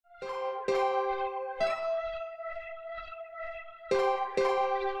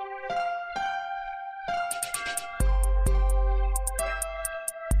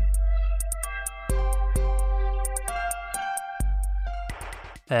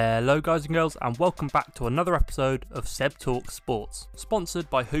Hello guys and girls, and welcome back to another episode of Seb Talks Sports, sponsored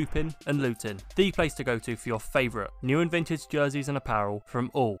by Hoopin and Luton, the place to go to for your favourite new and vintage jerseys and apparel from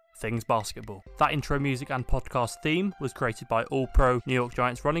all things basketball. That intro music and podcast theme was created by All-Pro New York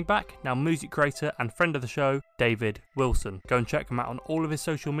Giants running back, now music creator and friend of the show, David Wilson. Go and check him out on all of his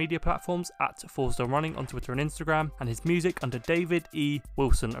social media platforms at Fourstone Running on Twitter and Instagram, and his music under David E.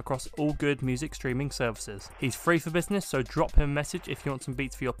 Wilson across all good music streaming services. He's free for business, so drop him a message if you want some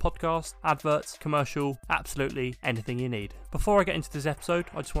beats for your podcast, adverts, commercial, absolutely anything you need. Before I get into this episode,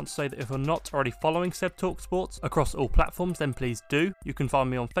 I just want to say that if you're not already following Seb Talks Sports across all platforms, then please do. You can find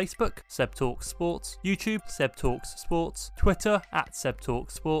me on Facebook, Seb Talks Sports, YouTube, Seb Talks Sports, Twitter at Seb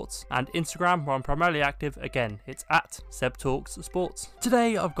Talks Sports, and Instagram, where I'm primarily active. Again, it's at Seb Talks Sports.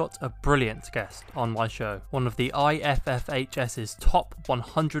 Today, I've got a brilliant guest on my show, one of the IFFHS's top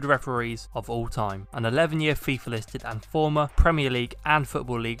 100 referees of all time, an 11-year FIFA listed and former Premier League and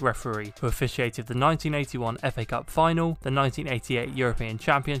Football League referee who officiated the 1981 FA Cup final, the 1988 European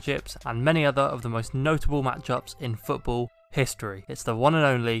Championships, and many other of the most notable matchups in football history. It's the one and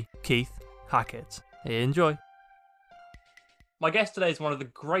only Keith Hackett. Enjoy. My guest today is one of the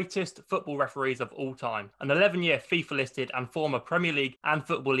greatest football referees of all time, an 11-year FIFA listed and former Premier League and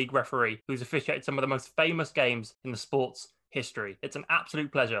Football League referee who's officiated some of the most famous games in the sport's history. It's an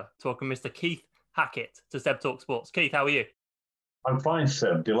absolute pleasure to welcome Mr. Keith Hackett to Seb Talk Sports. Keith, how are you? I'm fine,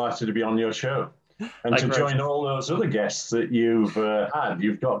 Seb. Delighted to be on your show. And to join all those other guests that you've had.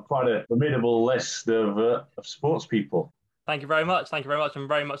 You've got quite a formidable list of sports people. Thank you very much. Thank you very much. I'm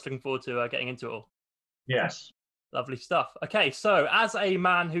very much looking forward to getting into it all. Yes. Lovely stuff. Okay, so as a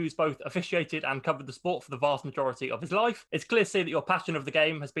man who's both officiated and covered the sport for the vast majority of his life, it's clear to see that your passion of the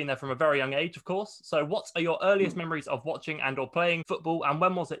game has been there from a very young age, of course. So what are your earliest memories of watching and or playing football, and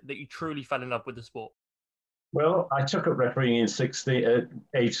when was it that you truly fell in love with the sport? Well, I took up refereeing at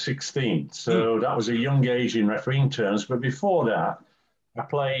age 16, so that was a young age in refereeing terms. But before that, I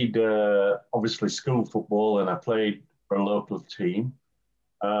played, obviously, school football, and I played for a local team.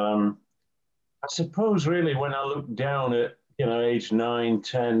 I suppose, really, when I looked down at, age 9,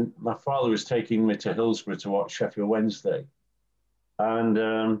 10, my father was taking me to Hillsborough to watch Sheffield Wednesday.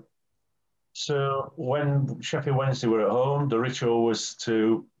 And so when Sheffield Wednesday were at home, the ritual was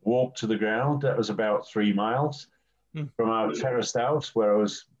to walk to the ground. That was about 3 miles from our terraced house where I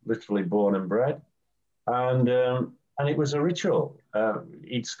was literally born and bred. And it was a ritual.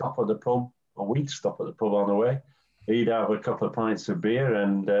 He'd stop at the pub, or we'd stop at the pub on the way. He'd have a couple of pints of beer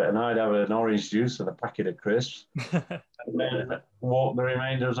and I'd have an orange juice and a packet of crisps and then walk the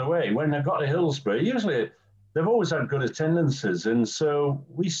remainders away. When I got to Hillsborough, usually they've always had good attendances. And so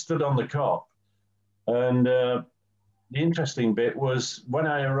we stood on the Kop. And the interesting bit was when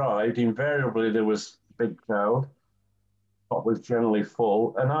I arrived, invariably there was a big crowd. The Kop was generally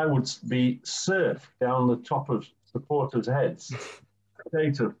full. And I would be surfed down the top of supporters' heads,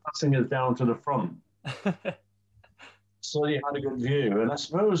 passing us down to the front. So you had a good view. And I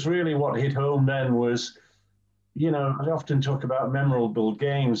suppose really what hit home then was, I often talk about memorable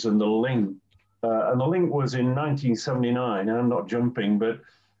games and the link. And the link was in 1979, and I'm not jumping, but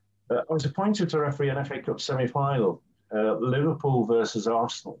I was appointed to referee an FA Cup semi-final, Liverpool versus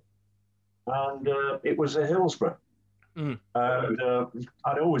Arsenal. And it was at Hillsborough. And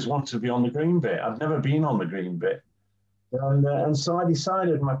I'd always wanted to be on the green bit. I'd never been on the green bit. And so I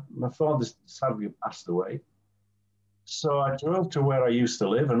decided, my father sadly passed away. So I drove to where I used to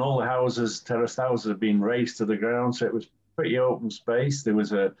live, and all the houses, terraced houses, had been raised to the ground, so it was pretty open space. There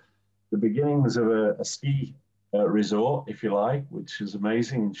was the beginnings of a ski resort, if you like, which is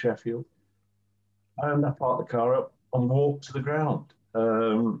amazing in Sheffield. And I parked the car up and walked to the ground,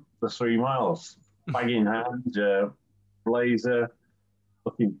 the 3 miles, bag in hand, blazer,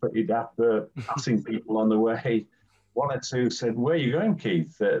 looking pretty dapper, passing people on the way. One or two said, "Where are you going,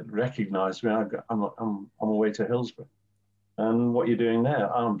 Keith?" Recognised me. I'm on my way to Hillsborough. And what are you doing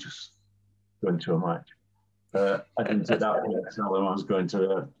there? I'm just going to a match. I didn't at that point tell them I was going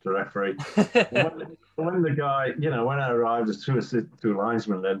to referee. when the guy, when I arrived, there's two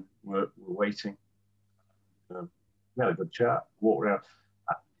linesmen then were waiting. We had a good chat, walked around.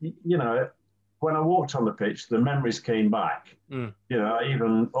 When I walked on the pitch, the memories came back. I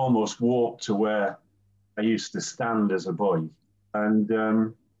even almost walked to where I used to stand as a boy. And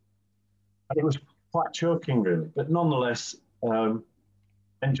it was quite choking, really. But nonetheless,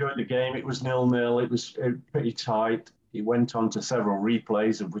 enjoyed the game. It was 0-0. It was pretty tight. It went on to several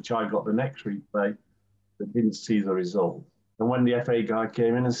replays, of which I got the next replay, but didn't see the result. And when the FA guy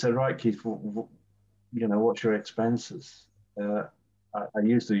came in and said, "Right, Keith, what's your expenses?" I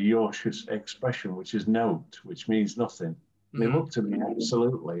used the Yorkshire expression, which is note, which means nothing. And he looked at me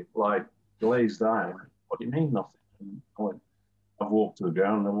absolutely like glazed eye. What do you mean nothing? And I went, I've walked to the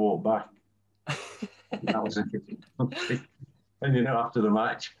ground and I walked back. And that was it. And after the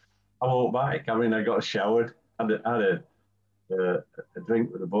match, I walked back. I mean, I got showered, had a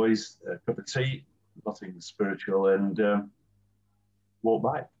drink with the boys, a cup of tea, nothing spiritual, and walked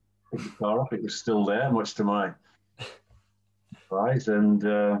back. Picked the car up. It was still there, much to my surprise, and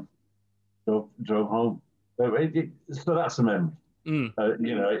drove home. So that's a memory.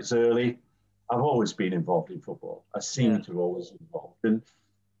 It's early. I've always been involved in football. I seem to always be involved. And,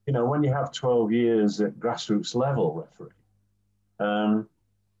 when you have 12 years at grassroots level referee,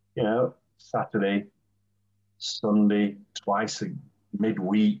 Saturday, Sunday, twice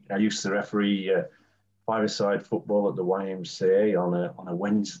midweek. I used to referee five-a-side football at the YMCA on a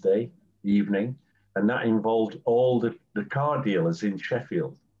Wednesday evening, and that involved all the car dealers in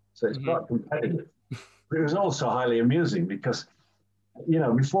Sheffield. So it's quite competitive. But it was also highly amusing because,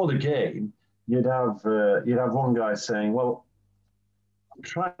 before the game, you'd have one guy saying, "Well, I'm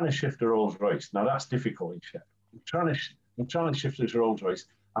trying to shift a Rolls Royce. Now that's difficult in Sheffield. I'm trying to shift this Rolls Royce.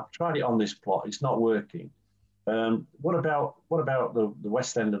 I've tried it on this plot. It's not working. What about the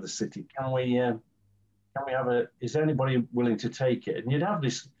west end of the city? Can we have is anybody willing to take it?" And you'd have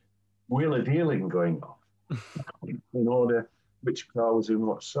this wheeler dealing going on in order which car was in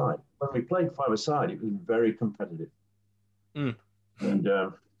what side. When we played five-a-side, it was very competitive and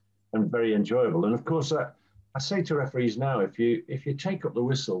very enjoyable. And of course, I say to referees now, if you take up the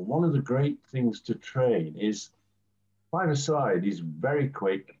whistle, one of the great things to train is five-a-side is very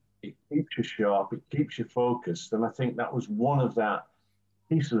quick. It keeps you sharp. It keeps you focused. And I think that was one of that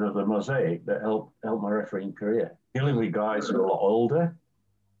pieces of the mosaic that helped my refereeing career. Dealing with guys who are a lot older,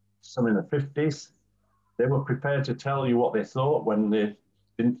 some in the 50s, they were prepared to tell you what they thought when they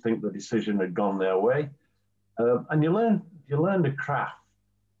didn't think the decision had gone their way. And you learn the craft.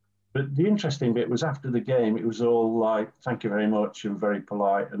 But the interesting bit was after the game, it was all like, "Thank you very much," and very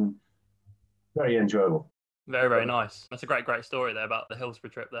polite and very enjoyable. Very, very nice. That's a great story there about the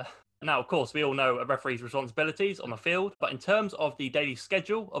Hillsborough trip there. Now, of course, we all know a referee's responsibilities on the field, but in terms of the daily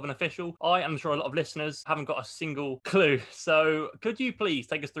schedule of an official, I am sure a lot of listeners haven't got a single clue. So could you please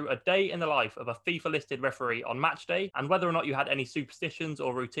take us through a day in the life of a FIFA-listed referee on match day, and whether or not you had any superstitions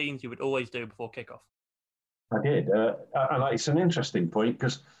or routines you would always do before kickoff? I did. And it's an interesting point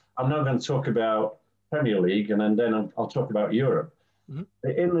because I'm now going to talk about Premier League, and then I'll talk about Europe. In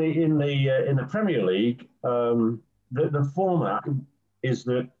the Premier League, the format is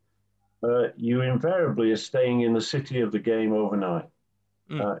that you invariably are staying in the city of the game overnight,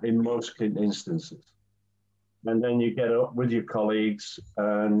 in most instances. And then you get up with your colleagues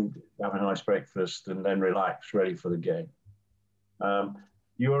and have a nice breakfast and then relax, ready for the game.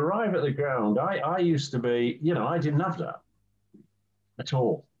 You arrive at the ground. I used to be, I didn't have that at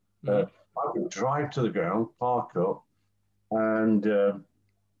all. I would drive to the ground, park up, and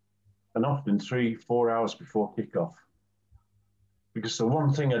often 3-4 hours before kickoff. Because the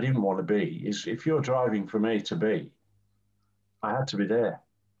one thing I didn't want to be is if you're driving from A to B, I had to be there.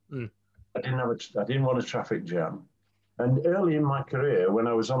 I didn't want a traffic jam. And early in my career, when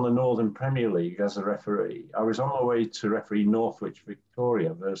I was on the Northern Premier League as a referee, I was on my way to referee Northwich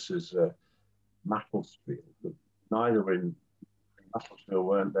Victoria versus Macclesfield. Neither were in Macclesfield,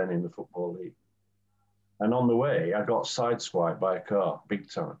 weren't then in the Football League. And on the way, I got sideswiped by a car, big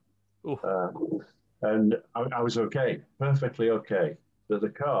time. And I was okay, perfectly okay. But the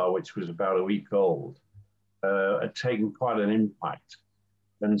car, which was about a week old, had taken quite an impact.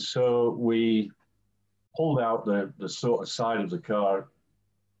 And so we pulled out the sort of side of the car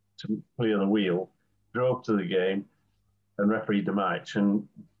to clear the wheel, drove to the game and refereed the match. And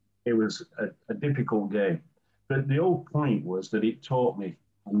it was a difficult game. But the whole point was that it taught me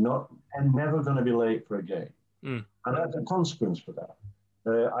I'm never going to be late for a game. And that's a consequence for that.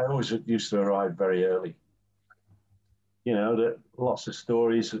 I always used to arrive very early. Lots of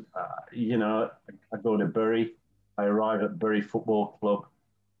stories. I go to Bury. I arrive at Bury Football Club.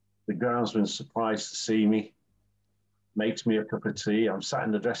 The groundsman's surprised to see me, makes me a cup of tea. I'm sat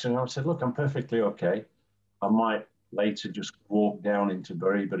in the dressing room. I said, "Look, I'm perfectly okay. I might later just walk down into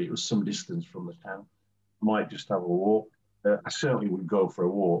Bury, but it was some distance from the town. I might just have a walk." I certainly would go for a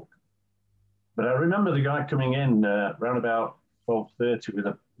walk. But I remember the guy coming in around about 12:30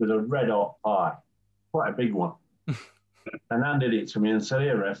 with a red hot pie, quite a big one, and handed it to me and said,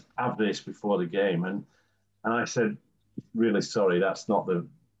 "Here, ref, have this before the game." And I said, "Really sorry, that's not the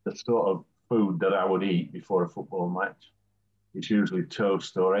sort of food that I would eat before a football match. It's usually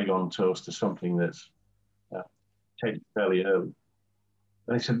toast or egg on toast or something that's taken fairly early."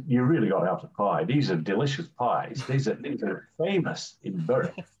 And he said, you really got to have the pie. These are delicious pies. These are famous in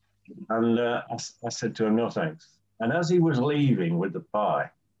Bury. And I said to him, no thanks. And as he was leaving with the pie,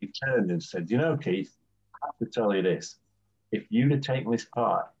 he turned and said, you know, Keith, I have to tell you this. If you'd have taken this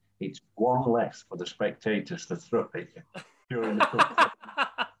pie, it's one less for the spectators to throw at you during the cook.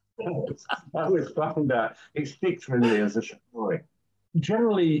 I was found out. It sticks with me as a story.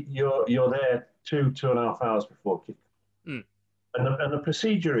 Generally, you're there 2.5 hours before kick. Mm. And the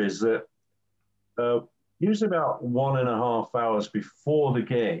procedure is that usually about 1.5 hours before the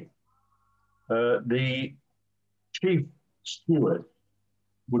game, the chief steward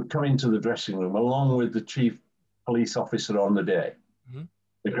would come into the dressing room along with the chief police officer on the day,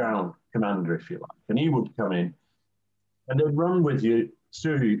 the ground commander, if you like. And he would come in and they'd run with you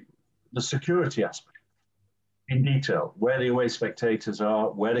through the security aspect in detail, where the away spectators are,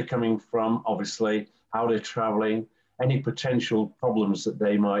 where they're coming from, obviously, how they're travelling, any potential problems that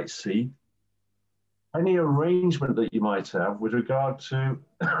they might see, any arrangement that you might have with regard to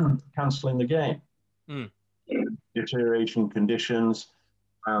cancelling the game, deterioration conditions,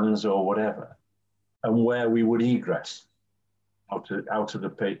 plans or whatever, and where we would egress out of the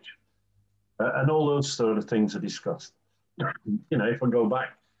pitch. And all those sort of things are discussed. You know, if I go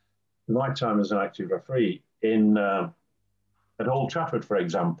back to my time as an active referee at Old Trafford, for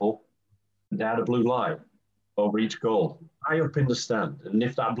example, they had a blue light over each goal, high up in the stand. And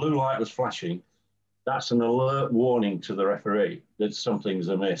if that blue light was flashing, that's an alert warning to the referee that something's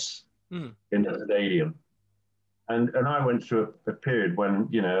amiss in the stadium. And I went through a period when,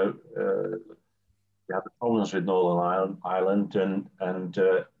 you know, we had the problems with Northern Ireland and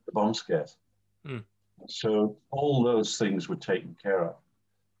the bomb scares. So all those things were taken care of.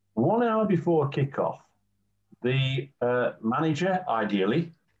 1 hour before kickoff, the manager,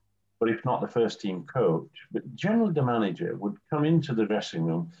 ideally, but if not the first team coach, but generally the manager would come into the dressing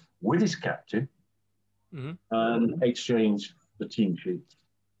room with his captain and exchange the team sheets.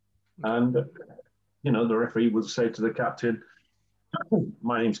 And, you know, the referee would say to the captain,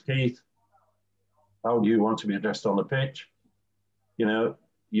 my name's Keith. How do you want to be addressed on the pitch? You know,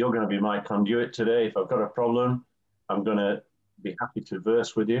 you're going to be my conduit today. If I've got a problem, I'm going to be happy to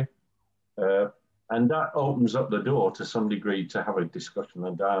verse with you. And that opens up the door to some degree to have a discussion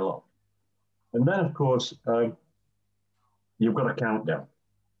and dialogue. And then, of course, you've got a countdown.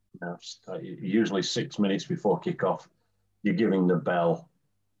 Usually 6 minutes before kickoff, you're giving the bell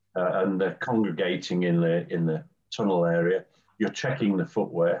and they're congregating in the tunnel area. You're checking the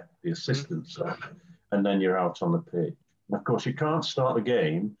footwear, the assistants are, and then you're out on the pitch. And of course, you can't start the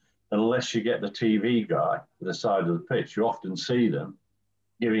game unless you get the TV guy to the side of the pitch. You often see them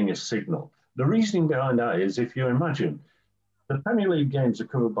giving a signal. The reasoning behind that is, if you imagine, the Premier League games are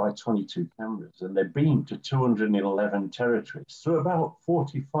covered by 22 cameras and they're beamed to 211 territories through about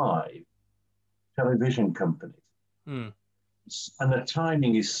 45 television companies. And the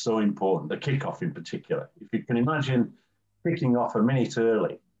timing is so important, the kickoff in particular. If you can imagine kicking off a minute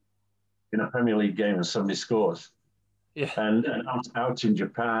early in a Premier League game and somebody scores, and out in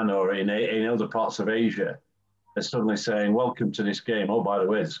Japan or in other parts of Asia, they're suddenly saying, welcome to this game. Oh, by the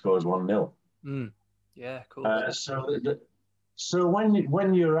way, the score is 1-0. Yeah, cool. So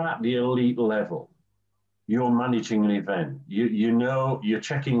when you're at the elite level, you're managing an event. You know, you're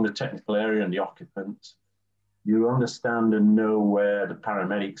checking the technical area and the occupants. You understand and know where the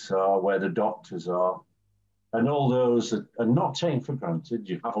paramedics are, where the doctors are. And all those are not taken for granted.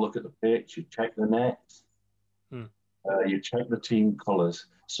 You have a look at the pitch, you check the nets, you check the team colours.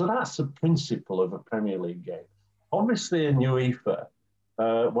 So that's the principle of a Premier League game. Obviously, in UEFA,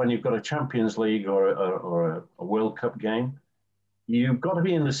 when you've got a Champions League or a World Cup game, you've got to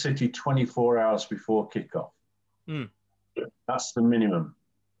be in the city 24 hours before kickoff. That's the minimum.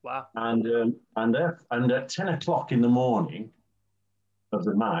 Wow. And at 10 o'clock in the morning of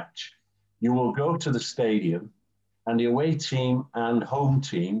the match, you will go to the stadium and the away team and home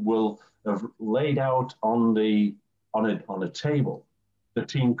team will have laid out on a table the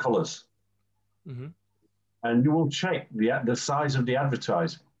team colours. And you will check the size of the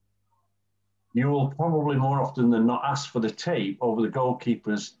advertising. You will probably more often than not ask for the tape over the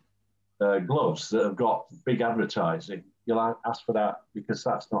goalkeeper's gloves that have got big advertising. You'll ask for that because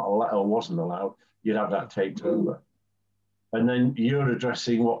that's not allowed or wasn't allowed. You'd have that taped over. And then you're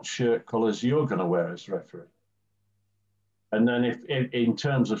addressing what shirt colours you're going to wear as referee. And then if in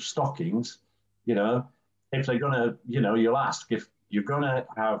terms of stockings, you know, if they're going to, you know, you'll ask if you're going to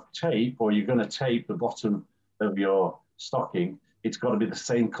have tape or you're going to tape the bottom of your stocking, it's got to be the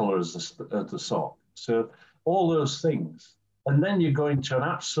same colour as the sock. So all those things. And then you're going to an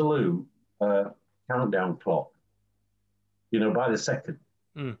absolute countdown clock, you know, by the second.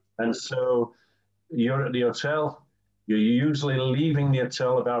 Mm. And so you're at the hotel. You're usually leaving the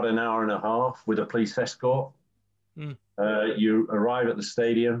hotel about an hour and a half with a police escort. Mm. You arrive at the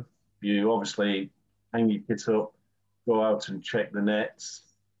stadium. You obviously hang your kit up, go out and check the nets,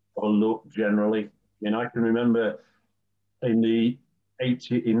 or look generally. I can remember in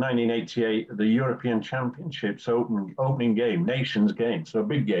 1988, the European Championships opening game, nations game, so a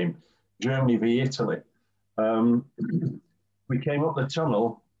big game, Germany v Italy. We came up the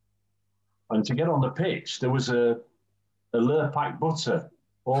tunnel, and to get on the pitch, there was a Lurpak Butter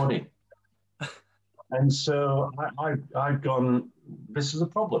Audi. And so I've gone, this is a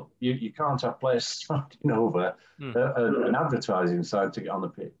problem. You can't have players starting over an advertising side to get on the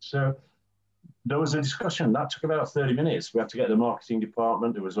pitch. So there was a discussion that took about 30 minutes. We had to get the marketing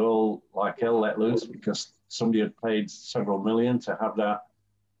department. It was all like hell let loose because somebody had paid several million to have that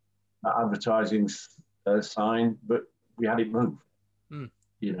advertising sign, but we had it moved,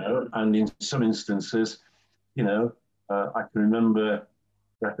 and in some instances, I can remember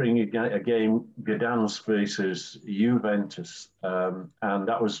refereeing a game, Gdansk versus Juventus, and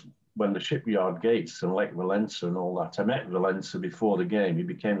that was when the Shipyard Gates and Lech Walesa and all that. I met Walesa before the game. He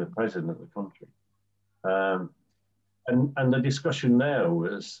became the president of the country. And the discussion there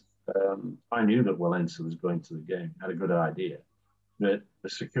was, I knew that Walesa was going to the game, had a good idea, but the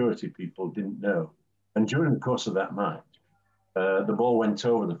security people didn't know. And during the course of that match, the ball went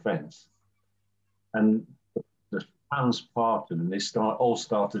over the fence, and the fans parted, and they all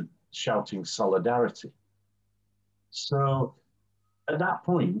started shouting solidarity. So at that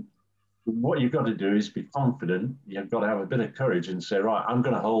point, what you've got to do is be confident. You've got to have a bit of courage and say, right, I'm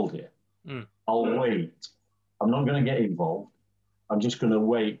going to hold here. I'll wait. I'm not going to get involved. I'm just going to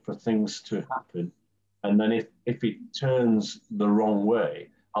wait for things to happen. And then if it turns the wrong way,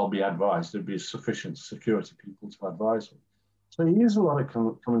 I'll be advised. There'll be sufficient security people to advise me. So you use a lot of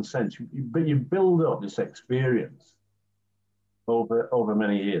common sense, but you build up this experience over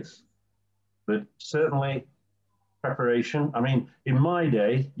many years. But certainly preparation. I mean, in my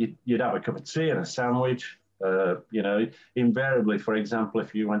day, you'd have a cup of tea and a sandwich. Invariably, for example,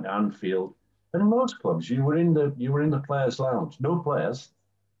 if you went to Anfield, and most clubs, you were in the players' lounge. No players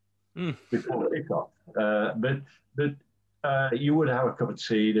before kickoff, but you would have a cup of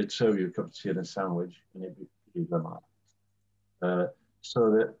tea. They'd serve you a cup of tea and a sandwich, and it'd be remarkable.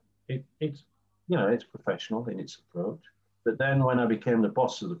 So that it's professional in its approach. But then when I became the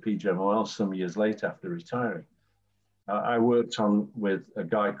boss of the PGMOL some years later after retiring, I worked with a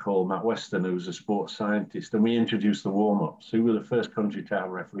guy called Matt Weston, who was a sports scientist, and we introduced the warm-ups. We were the first country to have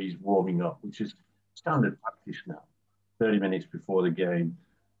referees warming up, which is standard practice now. 30 minutes before the game,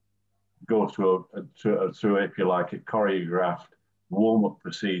 go through, if you like, a choreographed warm-up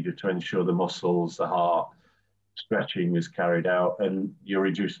procedure to ensure the muscles, the heart, stretching is carried out, and you're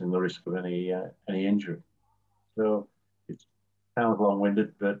reducing the risk of any injury. So it sounds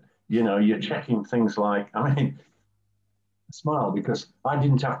long-winded, but you're checking things like, I mean, I smile because I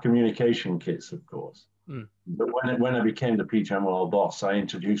didn't have communication kits, of course. But when I became the PGMOL boss, I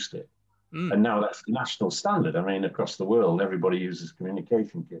introduced it. And now that's the national standard. I mean, across the world, everybody uses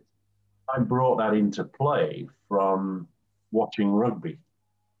communication kits. I brought that into play from watching rugby.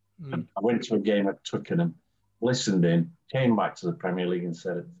 I went to a game at Twickenham, listened in, came back to the Premier League and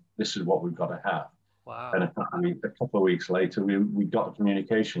said, this is what we've got to have. Wow. And a couple of weeks later, we got the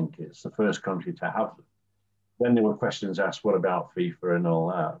communication kits, the first country to have them. Then there were questions asked, what about FIFA and all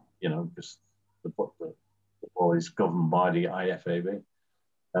that? Because the ball is governed by the IFAB.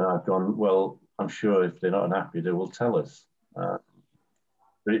 And I've gone, well, I'm sure if they're not unhappy, they will tell us.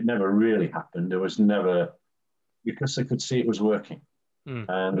 But it never really happened. There was never, because they could see it was working.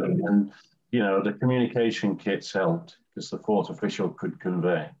 And the communication kits helped because the fourth official could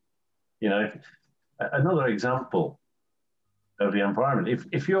convey. Another example of the environment,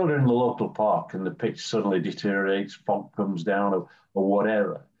 if you're in the local park and the pitch suddenly deteriorates, fog comes down or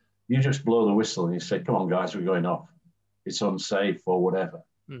whatever, you just blow the whistle and you say, come on, guys, we're going off. It's unsafe or whatever.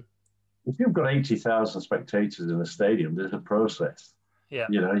 If you've got 80,000 spectators in the stadium, there's a process. Yeah.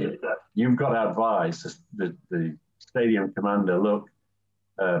 You've got to advise the stadium commander, look,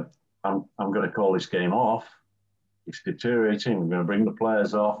 I'm going to call this game off. It's deteriorating. We're going to bring the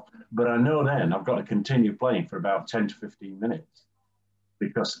players off. But I know then I've got to continue playing for about 10 to 15 minutes.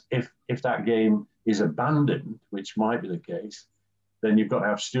 Because if that game is abandoned, which might be the case, then you've got to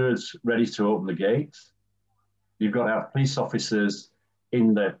have stewards ready to open the gates. You've got to have police officers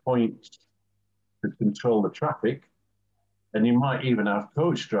in their points to control the traffic. And you might even have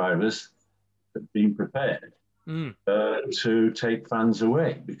coach drivers being prepared to take fans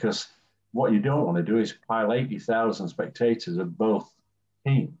away. Because what you don't want to do is pile 80,000 spectators of both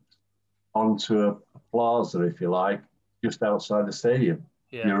teams onto a plaza, if you like, just outside the stadium.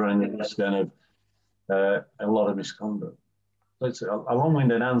 Yeah. You're running the risk then of a lot of misconduct. So it's a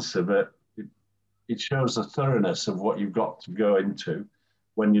long-winded answer, but it shows the thoroughness of what you've got to go into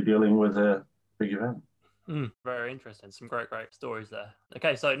when you're dealing with a big event. Very interesting. Some great stories there.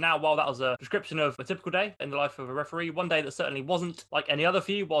 Okay, so now while that was a description of a typical day in the life of a referee, one day that certainly wasn't like any other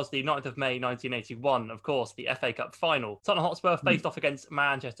for you was the 9th of May 1981, of course, the FA Cup final. Tottenham Hotspur faced off against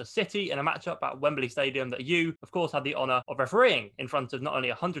Manchester City in a matchup at Wembley Stadium that you, of course, had the honour of refereeing in front of not only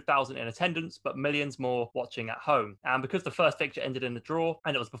 100,000 in attendance, but millions more watching at home. And because the first fixture ended in a draw,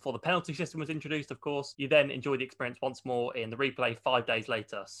 and it was before the penalty system was introduced, of course, you then enjoyed the experience once more in the replay 5 days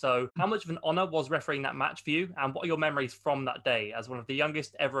later. So how much of an honour was refereeing that match for you, and what are your memories from that day as one of the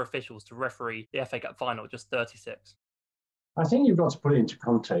youngest ever officials to referee the FA Cup final, just 36? I think you've got to put it into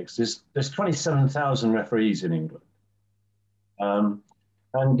context. There's 27,000 referees in England.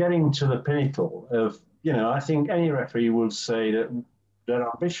 And getting to the pinnacle of, I think any referee would say that their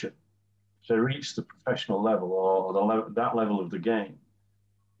ambition to reach the professional level or that level of the game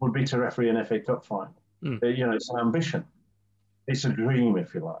would be to referee an FA Cup final. It's an ambition. It's a dream,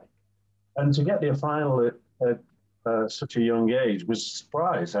 if you like. And to get to a final at such a young age was a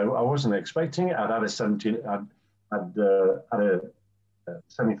surprise. I wasn't expecting it. I'd had a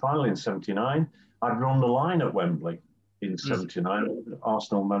semi-final in '79. I'd run the line at Wembley in '79,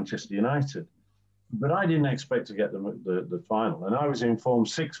 Arsenal, Manchester United. But I didn't expect to get the final. And I was informed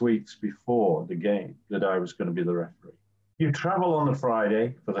 6 weeks before the game that I was going to be the referee. You travel on the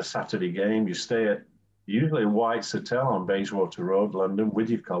Friday for the Saturday game. You stay at usually White's Hotel on Bayswater Road, London, with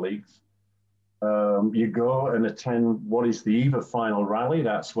your colleagues. You go and attend what is the Eve of Final Rally.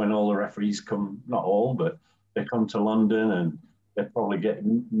 That's when all the referees come, not all, but they come to London and they probably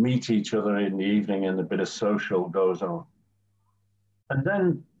meet each other in the evening and a bit of social goes on. And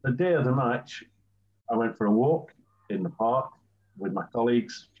then the day of the match, I went for a walk in the park with my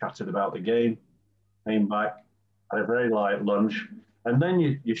colleagues, chatted about the game, came back, had a very light lunch, and then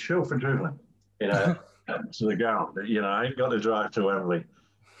you show for dribbling, to the ground. I ain't got to drive to Wembley.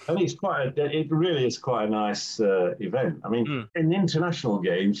 And it really is quite a nice event. I mean, in international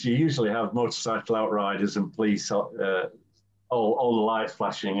games, you usually have motorcycle outriders and police, all the lights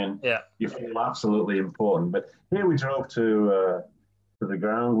flashing, and you feel absolutely important. But here we drove to the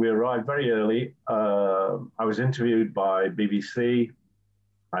ground. We arrived very early. I was interviewed by BBC.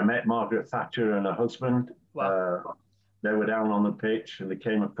 I met Margaret Thatcher and her husband. Wow. They were down on the pitch and they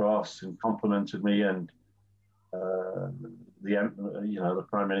came across and complimented me, and the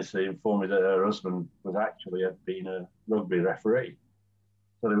Prime Minister informed me that her husband had been a rugby referee.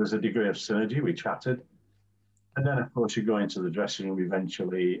 So there was a degree of synergy. We chatted. And then, of course, you go into the dressing room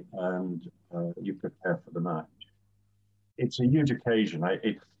eventually and you prepare for the match. It's a huge occasion.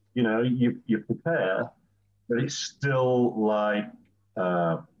 You prepare, but it's still like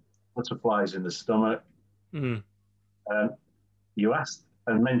butterflies in the stomach. You asked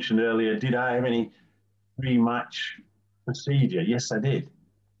and mentioned earlier, did I have any pre-match procedure? Yes, I did.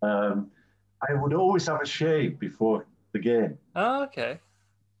 I would always have a shave before the game. Oh, okay.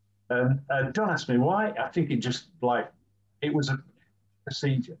 And don't ask me why. I think it was a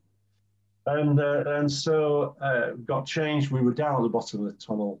procedure. And so got changed. We were down at the bottom of the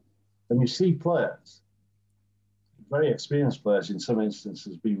tunnel, and you see players, very experienced players in some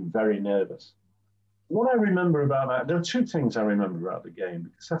instances, being very nervous. What I remember about that, there are two things I remember about the game,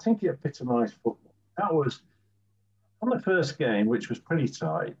 because I think it epitomised football. That was, on the first game, which was pretty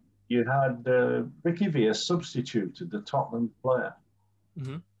tight, you had Ricky Villa substituted the Tottenham player.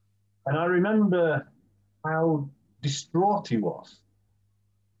 And I remember how distraught he was.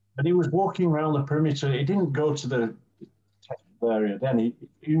 And he was walking around the perimeter. He didn't go to the technical area then.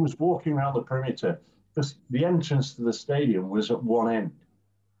 He was walking around the perimeter because the entrance to the stadium was at one end.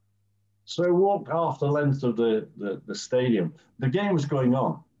 So I walked half the length of the stadium. The game was going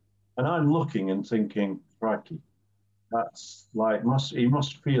on. And I'm looking and thinking, crikey, that's like, he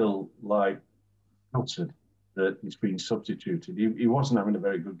must feel like gutted that he's been substituted. He wasn't having a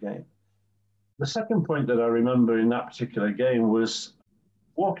very good game. The second point that I remember in that particular game was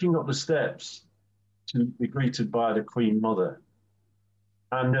walking up the steps to be greeted by the Queen Mother.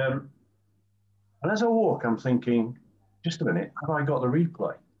 And as I walk, I'm thinking, just a minute, have I got the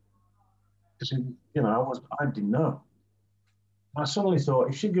replay? Because, I didn't know. I suddenly thought,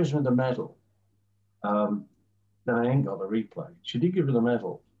 if she gives me the medal, then I ain't got the replay. She did give me the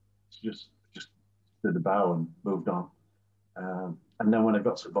medal. She just did the bow and moved on. And then when I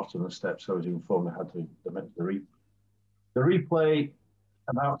got to the bottom of the steps, I was informed I had the replay. The replay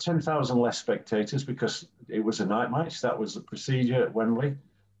about 10,000 less spectators because it was a night match. That was the procedure at Wembley.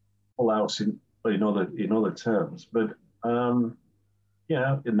 Full house in other terms. But,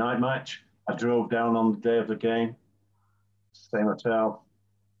 the night match, I drove down on the day of the game, same hotel,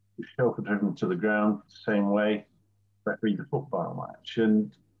 the chauffeur driven to the ground, same way, refereed the football match.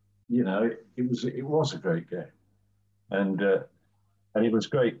 And, it was a great game. And it was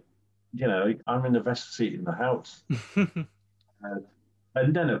great. I'm in the best seat in the house.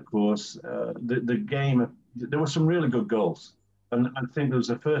 And then, of course, the game, there were some really good goals. And I think there was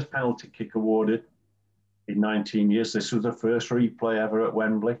the first penalty kick awarded in 19 years. This was the first replay ever at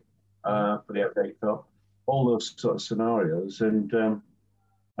Wembley for the FA Cup. All those sort of scenarios. And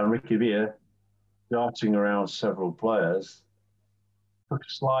Ricky Villa, darting around several players, took a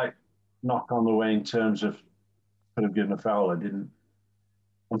slight knock on the way in terms of could have given a foul. I didn't.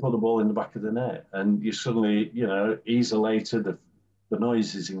 And put the ball in the back of the net. And you suddenly, he's elated. The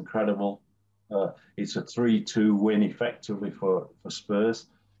noise is incredible. It's a 3-2 win effectively for Spurs.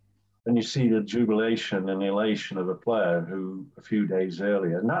 And you see the jubilation and elation of a player who a few days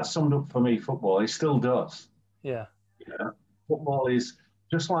earlier, and that summed up for me football. It still does. Yeah. Football is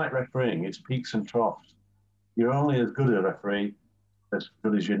just like refereeing. It's peaks and troughs. You're only as good a referee as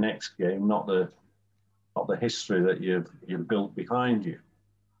good as your next game, not the history that you've built behind you.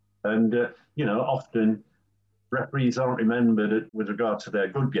 And, often referees aren't remembered with regard to their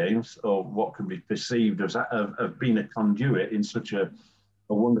good games or what can be perceived as of being a conduit in such a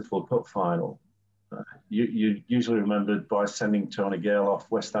wonderful cup final. You usually remembered by sending Tony Gale off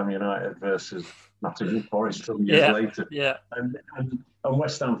West Ham United versus Nottingham Forest some years later. Yeah. And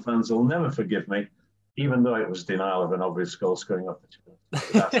West Ham fans will never forgive me, even though it was denial of an obvious goal scoring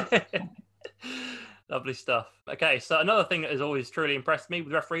opportunity. Lovely stuff. Okay, so another thing that has always truly impressed me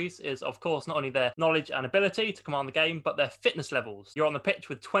with referees is, of course, not only their knowledge and ability to command the game, but their fitness levels. You're on the pitch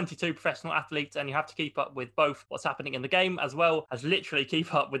with 22 professional athletes and you have to keep up with both what's happening in the game as well as literally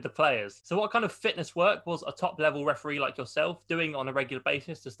keep up with the players. So what kind of fitness work was a top-level referee like yourself doing on a regular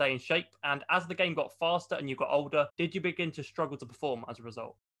basis to stay in shape? And as the game got faster and you got older, did you begin to struggle to perform as a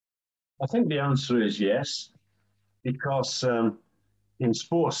result? I think the answer is yes, because in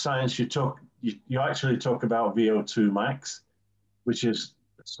sports science, you actually talk about VO2 max, which is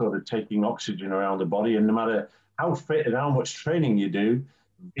sort of taking oxygen around the body. And no matter how fit and how much training you do,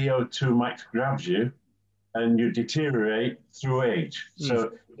 VO2 max grabs you and you deteriorate through age.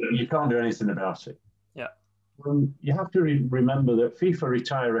 So you can't do anything about it. Yeah. You have to remember that FIFA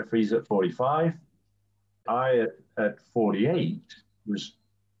retired referees at 45. I, at 48, was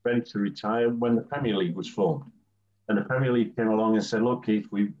ready to retire when the Premier League was formed. And the Premier League came along and said, look, Keith,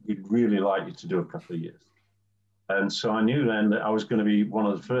 we'd really like you to do a couple of years. And so I knew then that I was going to be one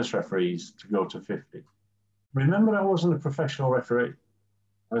of the first referees to go to 50. Remember, I wasn't a professional referee.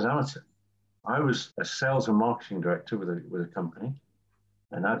 I was amateur. I was a sales and marketing director with a company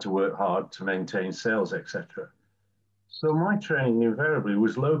and had to work hard to maintain sales, etc. So my training invariably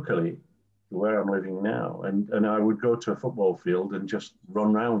was locally to where I'm living now. And I would go to a football field and just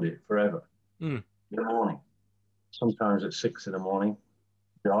run around it forever in the morning. Sometimes at 6 a.m,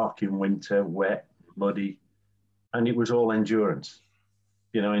 dark in winter, wet, muddy, and it was all endurance.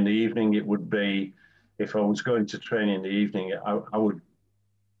 In the evening, it would be, if I was going to train in the evening, I would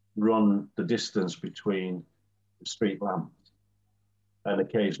run the distance between the street lamps and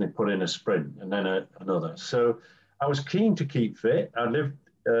occasionally put in a sprint and then another. So I was keen to keep fit. I lived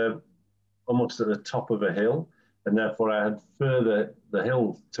almost at the top of a hill, and therefore I had further the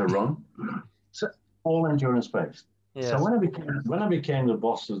hill to run. So all endurance based. Yes. So when I became the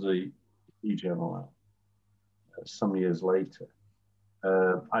boss of the PGMOL some years later,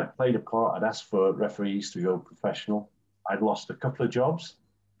 I played a part. I'd asked for referees to go professional. I'd lost a couple of jobs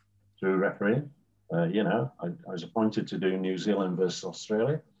through refereeing. I was appointed to do New Zealand versus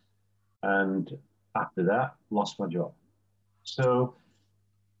Australia, and after that, lost my job. So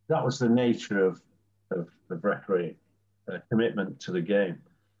that was the nature of refereeing, commitment to the game.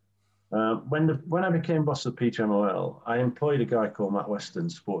 When I became boss of PGMOL, I employed a guy called Matt Weston,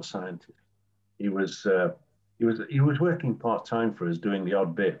 sports scientist. He was working part-time for us, doing the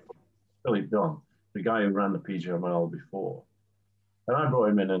odd bit. Philip Dunn, the guy who ran the PGMOL before. And I brought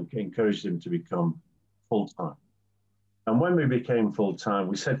him in and encouraged him to become full-time. And when we became full-time,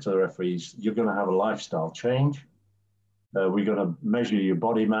 we said to the referees, you're going to have a lifestyle change. We're going to measure your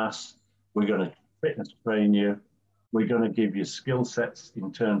body mass. We're going to fitness train you. We're going to give you skill sets in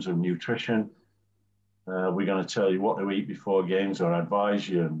terms of nutrition. We're going to tell you what to eat before games or advise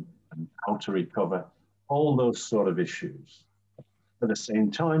you and how to recover. All those sort of issues. At the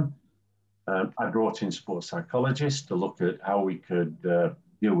same time, I brought in sports psychologists to look at how we could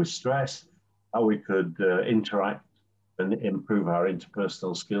deal with stress, how we could interact and improve our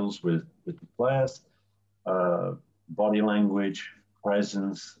interpersonal skills with the players, body language,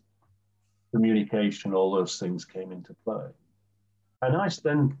 presence, communication, all those things came into play. And I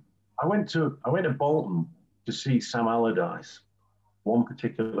went to Bolton to see Sam Allardyce one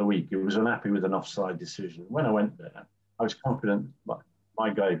particular week. He was unhappy with an offside decision. When I went there, I was confident my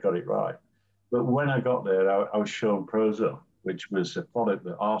guy got it right. But when I got there, I was shown Prozo, which was a product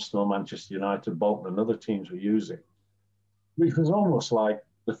that Arsenal, Manchester United, Bolton, and other teams were using, which was almost like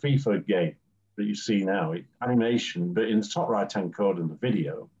the FIFA game that you see now, animation, but in the top right-hand corner in the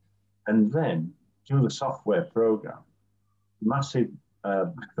video, and then through the software program, massive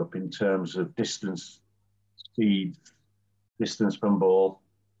backup in terms of distance, speed, distance from ball,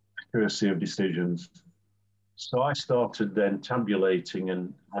 accuracy of decisions. So I started then tabulating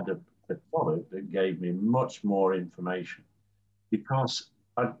and had a product that gave me much more information because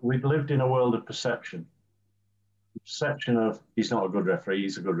we'd lived in a world of perception. The perception of he's not a good referee,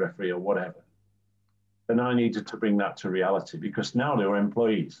 he's a good referee or whatever. And I needed to bring that to reality because now they were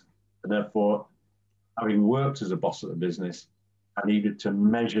employees. And therefore, having worked as a boss at the business, I needed to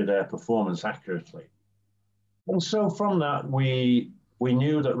measure their performance accurately. And so from that, we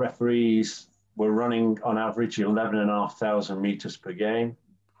knew that referees were running on average 11,500 meters per game.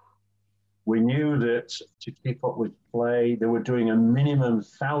 We knew that to keep up with play, they were doing a minimum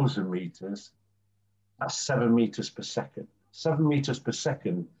 1,000 meters. That's 7 meters per second. 7 meters per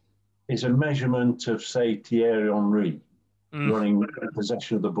second is a measurement of, say, Thierry Henry running in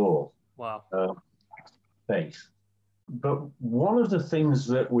possession of the ball. Wow. Pace. But one of the things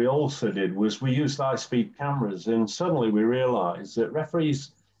that we also did was we used high-speed cameras, and suddenly we realized that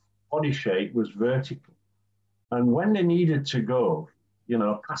referees' body shape was vertical. And when they needed to go,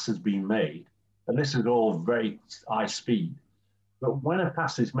 a pass has been made, and this is all very high speed. But when a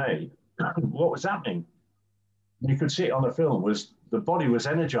pass is made, what was happening? You could see it on the film, was the body was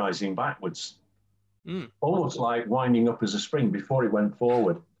energizing backwards, almost like winding up as a spring before it went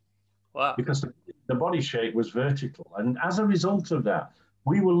forward. Wow. Because the body shape was vertical. And as a result of that,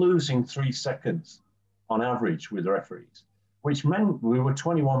 we were losing 3 seconds on average with referees, which meant we were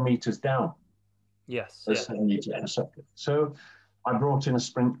 21 meters down. Yes. A second. So I brought in a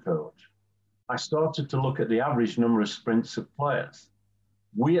sprint coach. I started to look at the average number of sprints of players.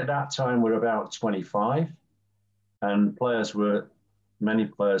 We at that time were about 25, and many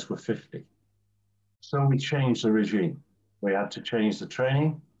players were 50. So we changed the regime. We had to change the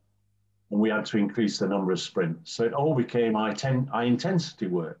training, and we had to increase the number of sprints. So it all became high intensity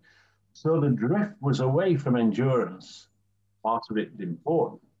work. So the drift was away from endurance, part of it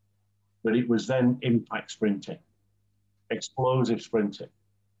important, but it was then impact sprinting, explosive sprinting.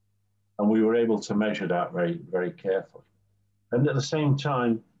 And we were able to measure that very, very carefully. And at the same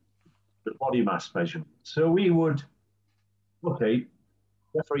time, the body mass measurement. So we would,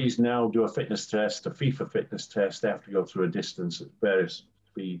 referees now do a fitness test, a FIFA fitness test. They have to go through a distance at various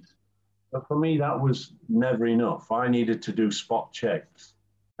speeds. But for me, that was never enough. I needed to do spot checks.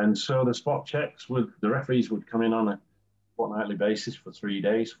 And so the spot checks, the referees would come in on a fortnightly basis for 3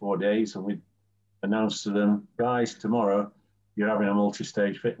 days, 4 days, and we'd announce to them, guys, tomorrow you're having a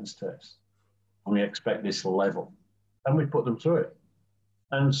multi-stage fitness test. And we expect this level. And we put them through it.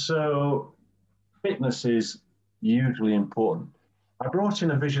 And so fitness is hugely important. I brought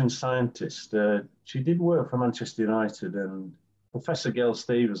in a vision scientist. She did work for Manchester United, and Professor Gail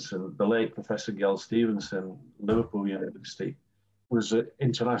Stevenson, the late Professor Gail Stevenson, Liverpool University, was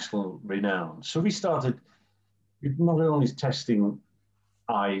international renowned. So we started not only testing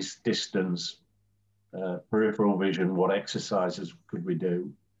eyes, distance, peripheral vision, what exercises could we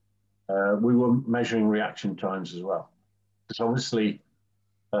do, we were measuring reaction times as well. Because obviously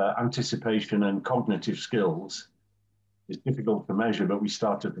anticipation and cognitive skills is difficult to measure, but we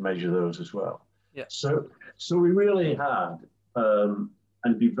started to measure those as well. Yeah. So we really had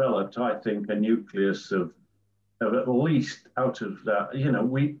and developed, I think, a nucleus of at least out of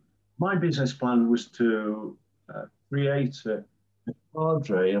that. My business plan was to create a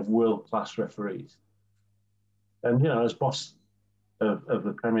cadre of world-class referees. And as boss of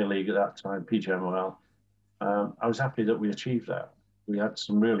the Premier League at that time, PGMOL, I was happy that we achieved that. We had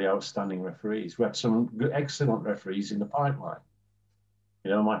some really outstanding referees. We had some excellent referees in the pipeline.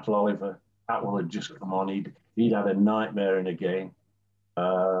 Michael Oliver, Atwell had just come on. He'd had a nightmare in a game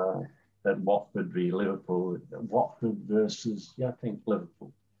at Watford v Liverpool. Watford versus, I think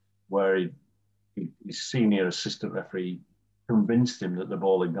Liverpool, where his senior assistant referee convinced him that the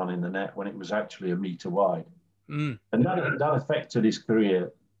ball had gone in the net when it was actually a metre wide. And that affected his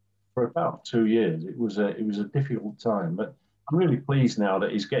career for about 2 years. It was a difficult time, but I'm really pleased now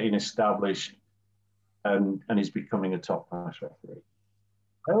that he's getting established and he's becoming a top class referee.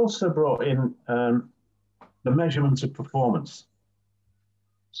 I also brought in the measurement of performance.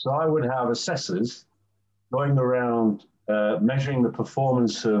 So I would have assessors going around measuring the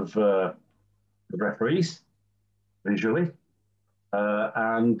performance of the referees visually,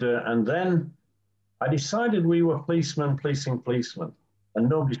 and then I decided we were policemen policing policemen, and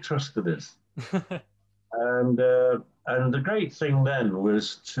nobody trusted us. And the great thing then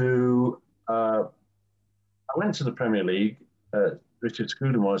was I went to the Premier League. Richard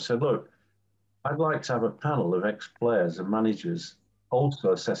Scudamore said, "Look, I'd like to have a panel of ex-players and managers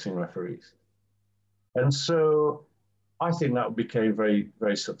also assessing referees." And so I think that became very,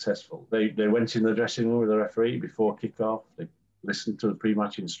 very successful. They went in the dressing room with the referee before kickoff. They listened to the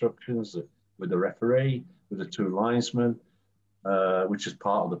pre-match instructions with the referee, with the two linesmen, which is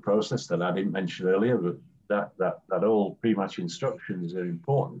part of the process that I didn't mention earlier, but that all pre-match instructions are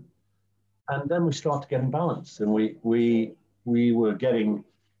important. And then we started getting balanced, and we were getting,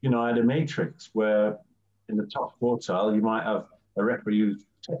 I had a matrix where in the top quartile you might have a referee who's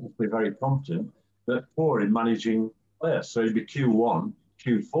technically very competent, but poor in managing players. So it'd be Q1,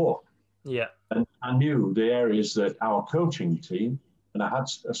 Q4. Yeah. And I knew the areas that our coaching team, and I had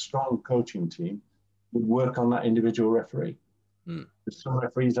a strong coaching team, would work on that individual referee. Some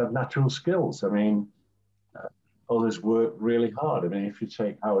referees have natural skills. I mean, others work really hard. I mean, if you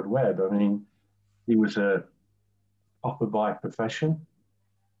take Howard Webb, I mean, he was a upper by profession,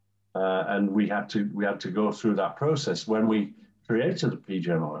 and we had to go through that process when we created the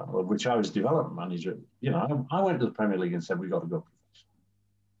PGMOL, of which I was development manager. I went to the Premier League and said we got to go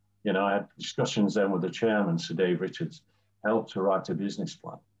professional. I had discussions then with the chairman, Sir Dave Richards, helped to write a business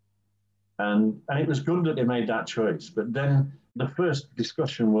plan, and it was good that they made that choice. But then the first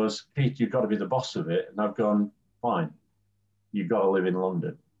discussion was, "Pete, you've got to be the boss of it," and I've gone, "Fine, you've got to live in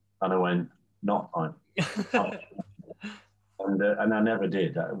London," and I went, "Not fine." And I never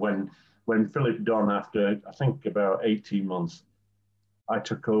did. When Philip Don, after I think about 18 months, I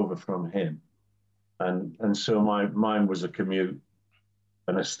took over from him, and so mine was a commute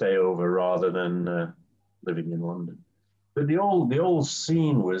and a stay over rather than living in London. But the old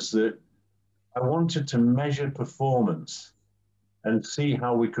scene was that I wanted to measure performance and see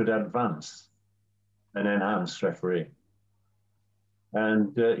how we could advance and enhance refereeing.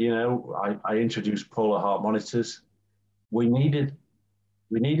 And I introduced polar heart monitors. We needed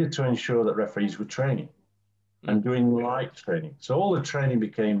to ensure that referees were training and doing the right training. So all the training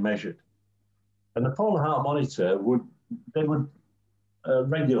became measured. And the polar heart monitor would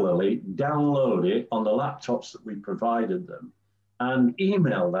regularly download it on the laptops that we provided them and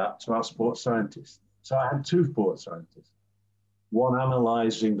email that to our sports scientists. So I had two sports scientists, one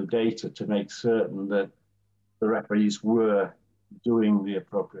analyzing the data to make certain that the referees were doing the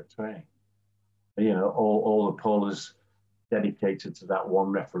appropriate training. All the polars dedicated to that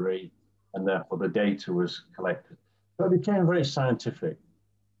one referee, and therefore the data was collected. So it became very scientific,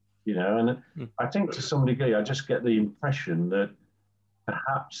 and I think to some degree, I just get the impression that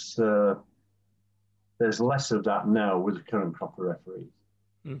perhaps there's less of that now with the current crop of referees.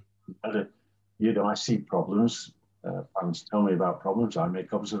 I see problems, fans tell me about problems, I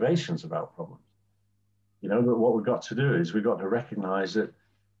make observations about problems. But what we've got to do is we've got to recognize that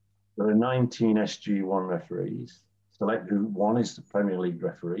there are 19 SG1 referees. Select Group 1 is the Premier League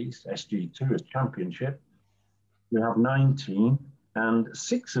referees. SG2 is Championship. We have 19, and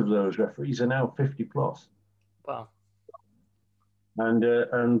 6 of those referees are now 50 plus. Wow. And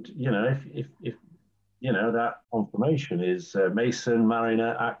if that confirmation is Mason,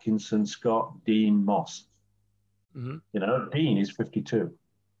 Mariner, Atkinson, Scott, Dean, Moss. Dean is 52.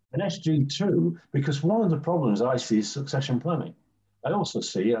 And SG2, because one of the problems I see is succession planning. I also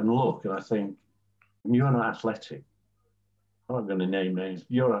see and look and I think, you're not athletic. I'm not going to name names.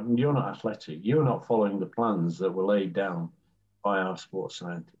 You're not athletic. You're not following the plans that were laid down by our sports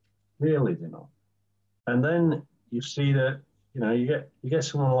scientists. Really, they're not. And then you see that, you get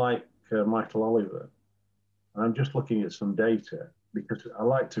someone like Michael Oliver. And I'm just looking at some data because I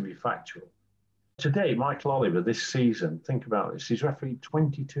like to be factual. Today, Michael Oliver, this season, think about this, he's refereed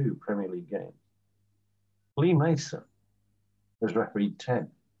 22 Premier League games. Lee Mason has refereed 10.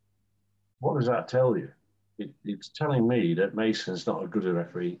 What does that tell you? It's telling me that Mason's not as good a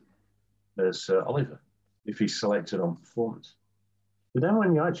referee as Oliver, if he's selected on performance. But then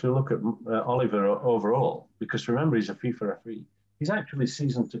when you actually look at Oliver overall, because remember, he's a FIFA referee, he's actually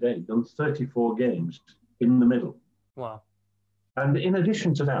season today done 34 games in the middle. Wow. And in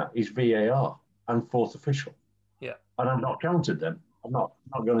addition to that, he's VAR and fourth official. Yeah. And I've not counted them. I'm not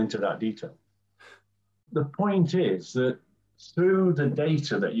going into that detail. The point is that through the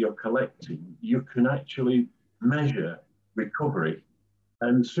data that you're collecting, you can actually measure recovery.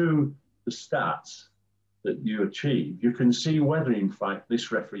 And through the stats that you achieve, you can see whether, in fact,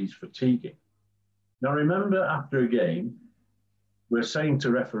 this referee is fatiguing. Now, remember, after a game, we're saying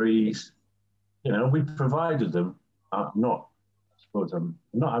to referees, we provided them, I suppose I'm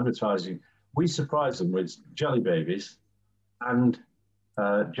not advertising, we surprised them with jelly babies and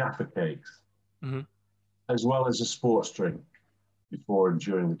Jaffa cakes, as well as a sports drink before and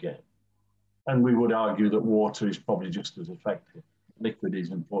during the game. And we would argue that water is probably just as effective. Liquid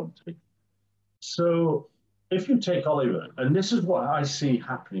is important too. So if you take Oliver, and this is what I see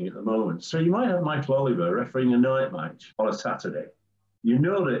happening at the moment. So you might have Michael Oliver refereeing a night match on a Saturday. You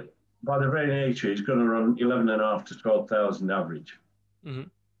know that by the very nature, he's going to run 11.5 to 12,000 average.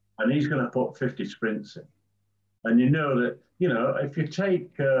 And he's going to put 50 sprints in. And you know that, if you take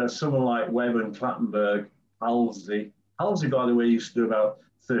someone like Webb and Clattenburg, Halsey, by the way, used to do about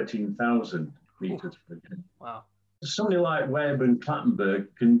 13,000 meters per game. Wow. Somebody like Webb and Clattenburg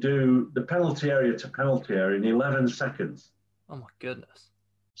can do the penalty area to penalty area in 11 seconds. Oh, my goodness.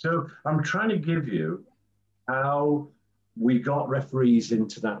 So I'm trying to give you how we got referees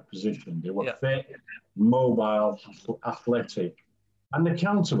into that position. They were fit, mobile, athletic, and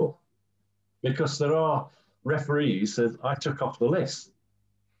accountable. Because there are referees that I took off the list.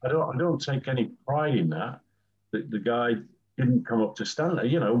 I don't take any pride in that. The guy didn't come up to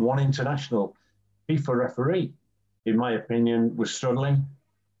standard. One international FIFA referee, in my opinion, was struggling.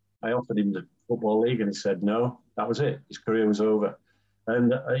 I offered him the Football League and he said no. That was it. His career was over.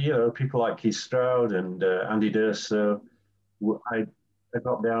 And, people like Keith Stroud and Andy D'Urso, I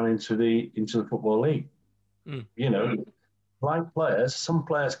got down into the Football League. Like players, some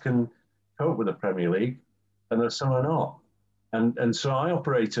players can cope with the Premier League and there's some are not. And so I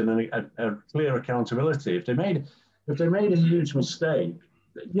operate in a clear accountability. If they made a huge mistake,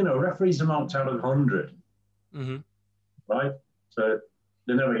 referees are marked out of 100. Right? So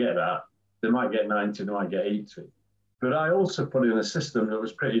they never get that. They might get 90, they might get 80. But I also put in a system that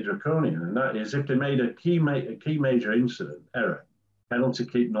was pretty draconian, and that is if they made a key major incident, error, penalty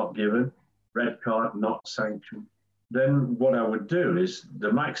kick not given, red card not sanctioned, then what I would do is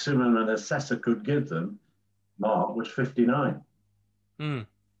the maximum an assessor could give them, Mark, was 59. And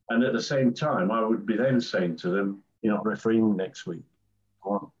at the same time, I would be then saying to them, you're not refereeing next week.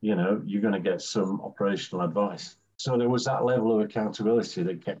 You're going to get some operational advice. So there was that level of accountability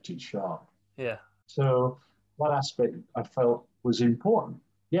that kept it sharp. Yeah. So that aspect I felt was important.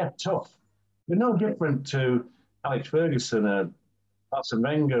 Yeah, tough. But no different to Alex Ferguson or Arsene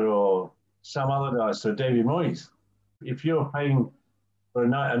Wenger or Sam Allardyce or David Moyes. If you're paying for a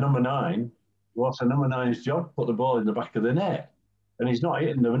number 9, what's a number 9's job? Put the ball in the back of the net. And he's not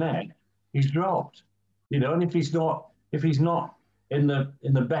hitting the net, he's dropped. And if he's not in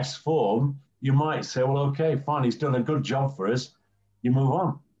the best form, you might say, well, okay, fine, he's done a good job for us. You move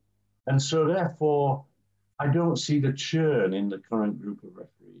on. And so therefore, I don't see the churn in the current group of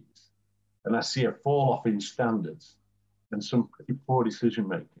referees. And I see a fall off in standards and some pretty poor decision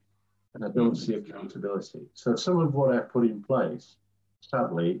making. And I don't see accountability. So some of what I put in place,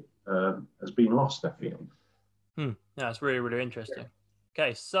 sadly, has been lost, I feel. Yeah, it's really, really interesting.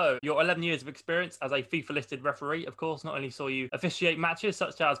 Okay, so your 11 years of experience as a FIFA-listed referee, of course, not only saw you officiate matches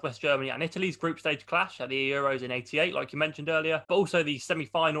such as West Germany and Italy's group stage clash at the Euros in '88, like you mentioned earlier, but also the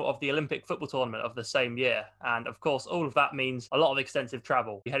semi-final of the Olympic football tournament of the same year. And of course, all of that means a lot of extensive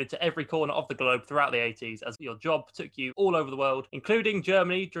travel. You headed to every corner of the globe throughout the 80s as your job took you all over the world, including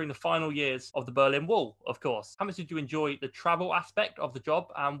Germany during the final years of the Berlin Wall, of course. How much did you enjoy the travel aspect of the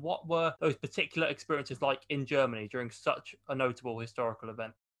job, and what were those particular experiences like in Germany during such a notable historical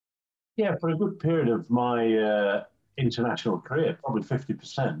event? Yeah, for a good period of my international career, probably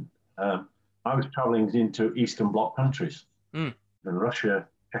 50%, I was traveling into Eastern Bloc countries, in Russia,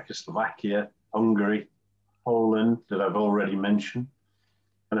 Czechoslovakia, Hungary, Poland, that I've already mentioned,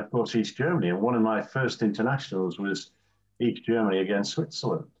 and of course East Germany. And one of my first internationals was East Germany against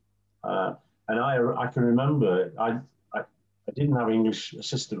Switzerland. And I can remember I didn't have English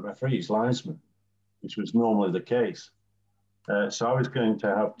assistant referees, linesmen, which was normally the case. So I was going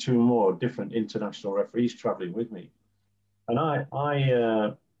to have 2 more different international referees traveling with me. And I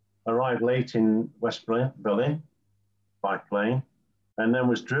arrived late in West Berlin by plane, and then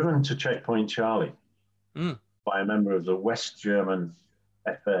was driven to Checkpoint Charlie by a member of the West German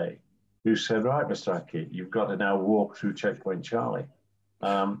FA, who said, right, Mr. Aki, you've got to now walk through Checkpoint Charlie.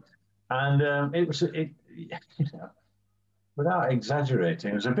 It was, without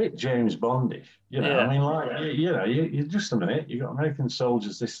exaggerating, it was a bit James Bondish. You know, I Yeah. mean, like, you just a minute, you got American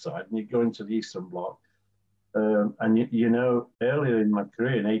soldiers this side, and you go into the Eastern Bloc. And earlier in my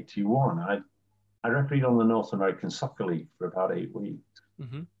career in '81, I refereed on the North American Soccer League for about 8 weeks,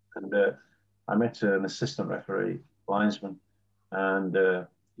 Hmm. and I met an assistant referee, linesman, and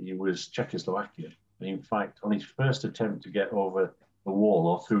he was Czechoslovakian. And in fact, on his first attempt to get over the wall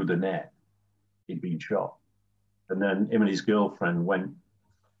or through the net, he'd been shot. And then him and his girlfriend went,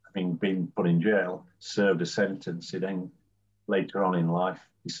 having been put in jail, served a sentence. He then later on in life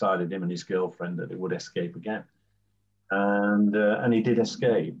decided him and his girlfriend that they would escape again, and he did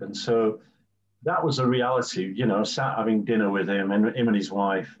escape. And so that was a reality. You know, sat having dinner with him and his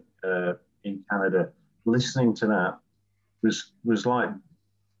wife in Canada, listening to that was like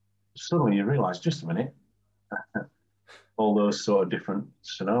suddenly you realise, just a minute, all those sort of different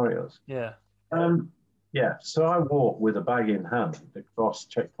scenarios. Yeah. Um, yeah, so I walked with a bag in hand across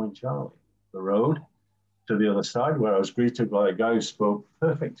Checkpoint Charlie, the road to the other side, where I was greeted by a guy who spoke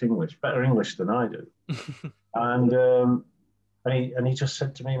perfect English, better English than I do. And he just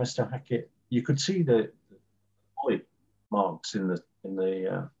said to me, Mr. Hackett, you could see the bullet marks in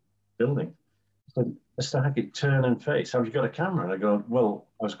the building. He said, Mr. Hackett, turn and face. Have you got a camera? And I go, well,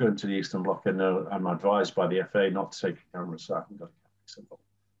 I was going to the Eastern Bloc and I'm advised by the FA not to take a camera, so I haven't got a camera. He said, well,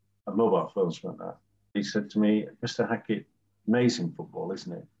 a mobile phones went that. He said to me, Mr. Hackett, amazing football,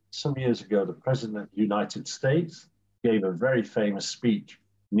 isn't it? Some years ago, the President of the United States gave a very famous speech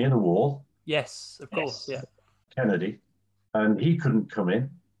near the wall. Yes, of course. Yeah. Kennedy, and he couldn't come in,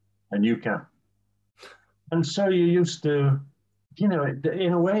 and you can. And so you used to, in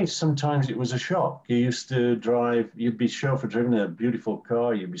a way, sometimes it was a shock. You used to drive, you'd be chauffeur driven a beautiful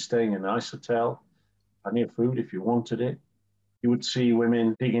car, you'd be staying in a nice hotel, plenty of food if you wanted it. You would see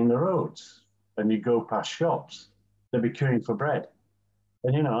women digging the roads, and you'd go past shops. They'd be queuing for bread.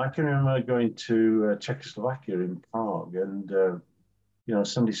 And, I can remember going to Czechoslovakia in Prague, and,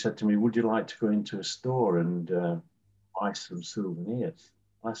 somebody said to me, would you like to go into a store and buy some souvenirs?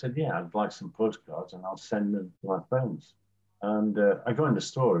 And I said, yeah, I'd like some postcards and I'll send them to my friends. And I go in the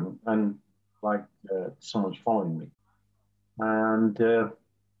store and like someone's following me. And there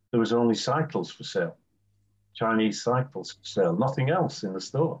was only cycles for sale, Chinese cycles for sale, nothing else in the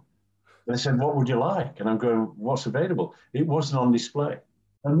store. And they said, what would you like? And I'm going, what's available? It wasn't on display.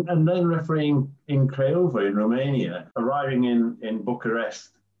 And then refereeing in Craiova in Romania, arriving in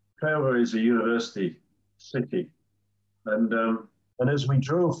Bucharest. Craiova is a university city. And as we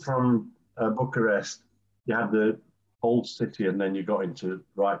drove from Bucharest, you had the old city, and then you got into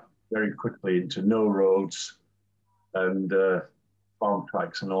very quickly into no roads and farm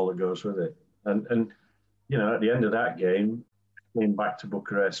tracks and all that goes with it. And at the end of that game, came back to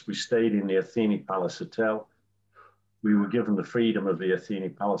Bucharest. We stayed in the Athene Palace Hotel. We were given the freedom of the Athene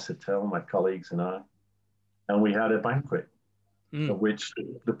Palace Hotel, my colleagues and I, and we had a banquet of which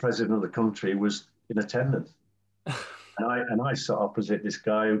the president of the country was in attendance. And I sat opposite this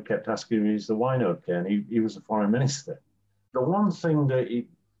guy who kept asking me, is the wine okay? And he was the foreign minister. The one thing that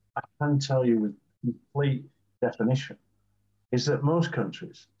I can tell you with complete definition is that most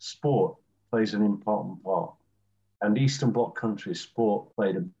countries, sport plays an important part. And Eastern Bloc countries, sport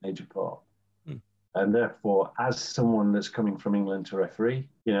played a major part. And therefore, as someone that's coming from England to referee,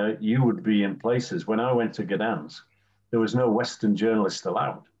 you would be in places. When I went to Gdansk, there was no Western journalist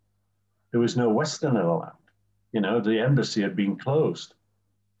allowed. There was no Westerner allowed. The embassy had been closed.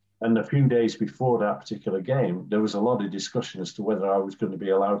 And a few days before that particular game, there was a lot of discussion as to whether I was going to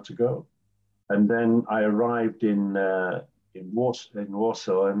be allowed to go. And then I arrived in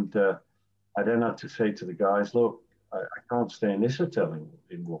Warsaw, and I then had to say to the guys, look, I can't stay in this hotel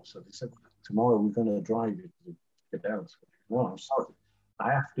in Warsaw. They said, tomorrow we're going to drive you to Gdansk. No, I'm sorry.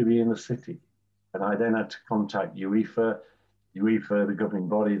 I have to be in the city. And I then had to contact UEFA. UEFA, the governing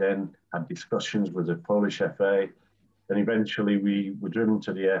body, then had discussions with the Polish FA. And eventually we were driven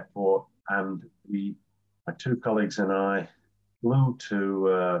to the airport, and my two colleagues and I flew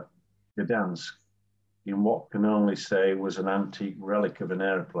to Gdansk in what can only say was an antique relic of an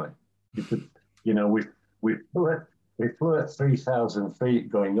airplane. You could, we flew at 3,000 feet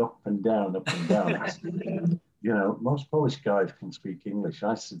going up and down, up and down. Most Polish guys can speak English.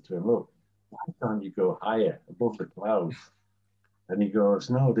 I said to him, look, why can't you go higher above the clouds? And he goes,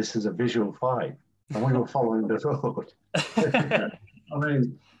 no, this is a visual fight. And we were following the road. I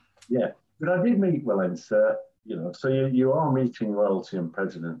mean, yeah. But I did meet Walesa, so you are meeting royalty and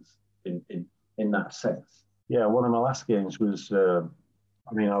presidents in that sense. Yeah, one of my last games was, I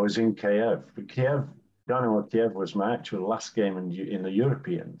was in Kiev. But Dynamo Kiev was my actual last game in the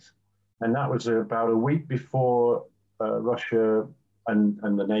Europeans. And that was about a week before Russia and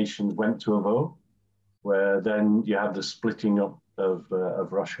the nations went to a vote, where then you had the splitting up of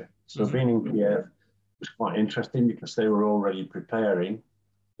Russia. So being in Kiev was quite interesting because they were already preparing.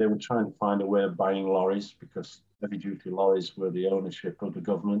 They were trying to find a way of buying lorries because heavy-duty lorries were the ownership of the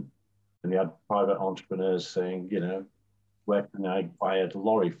government. And you had private entrepreneurs saying, you know, where can I buy a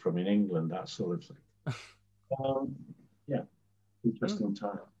lorry from in England, that sort of thing. Yeah, interesting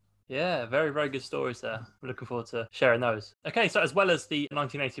time. Yeah, very, very good stories there. We're looking forward to sharing those. Okay, so as well as the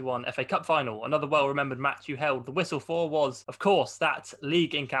 1981 FA Cup final, another well-remembered match you held the whistle for was, of course, that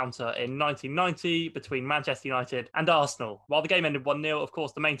league encounter in 1990 between Manchester United and Arsenal. While the game ended 1-0, of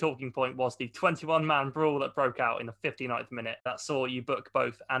course, the main talking point was the 21-man brawl that broke out in the 59th minute that saw you book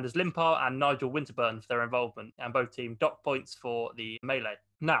both Anders Limpar and Nigel Winterburn for their involvement, and both teams docked points for the melee.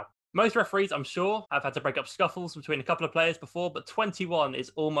 Now, most referees, I'm sure, have had to break up scuffles between a couple of players before, but 21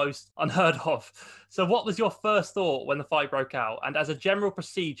 is almost unheard of. So what was your first thought when the fight broke out? And as a general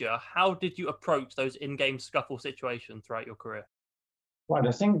procedure, how did you approach those in-game scuffle situations throughout your career? Right,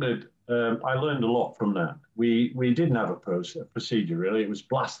 I think that I learned a lot from that. We didn't have a procedure, really. It was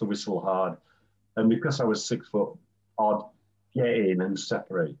blast the whistle hard. And because I was 6 foot odd, get in and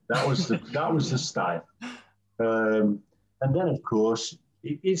separate. That was the style. And then, of course,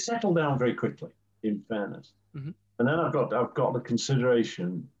 it settled down very quickly, in fairness. And then I've got the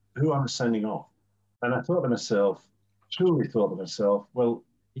consideration, who I'm sending off. And I thought to myself, truly thought to myself, well,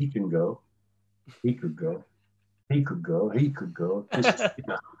 he can go, he could go, he could go, he could go. Just, you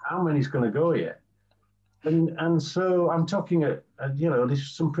know, how many's going to go yet? And so I'm talking you know, there's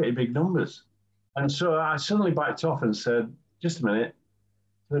some pretty big numbers. And so I suddenly backed off and said, just a minute,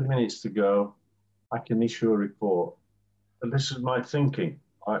 30 minutes to go, I can issue a report. And this is my thinking.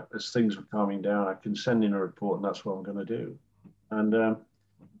 As things were calming down, I can send in a report, and that's what I'm going to do.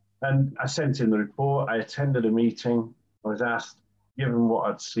 And I sent in the report. I attended a meeting. I was asked, given what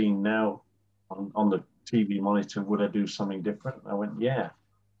I'd seen now on the TV monitor, would I do something different? I went, yeah.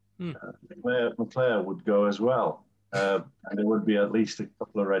 McClare would go as well, and there would be at least a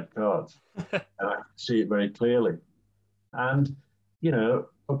couple of red cards, and I could see it very clearly. And you know,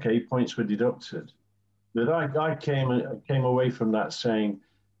 okay, points were deducted. But I came away from that saying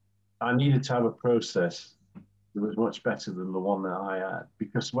I needed to have a process that was much better than the one that I had.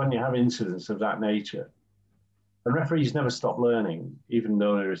 Because when you have incidents of that nature, and referees never stop learning, even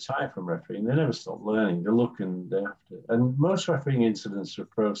though they retire from refereeing, they never stop learning. They look and they have to. And most refereeing incidents are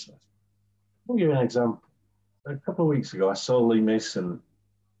processed. I'll give you an example. A couple of weeks ago, I saw Lee Mason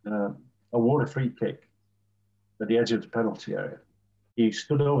award a free kick at the edge of the penalty area. He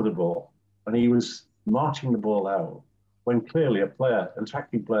stood over the ball and he was marching the ball out when clearly an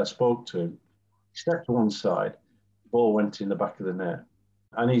attacking player spoke to him, stepped to one side, the ball went in the back of the net,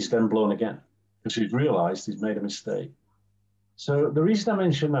 and he's then blown again because he's realised he's made a mistake. So the reason I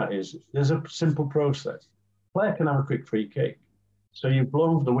mention that is there's a simple process. A player can have a quick free kick. So you've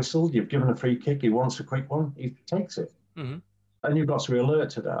blown the whistle, you've given a free kick, he wants a quick one, he takes it. And you've got to be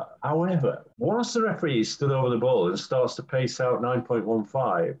alert to that. However, once the referee stood over the ball and starts to pace out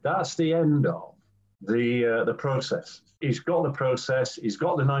 9.15, that's the end of the process. He's got the process, he's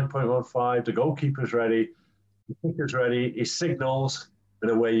got the 9.15, the goalkeeper's ready, the kicker's ready, he signals, and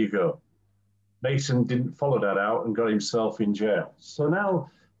away you go. Mason didn't follow that out and got himself in jail. So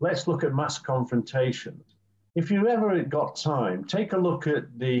now let's look at mass confrontations. If you ever got time, take a look at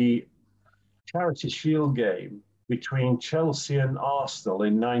the Charity Shield game between Chelsea and Arsenal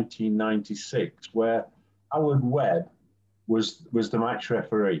in 1996, where Howard Webb was the match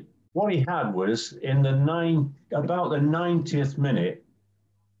referee. What he had was, in about the 90th minute,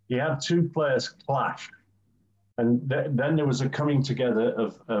 he had two players clash. And then there was a coming together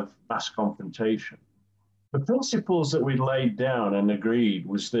of mass confrontation. The principles that we laid down and agreed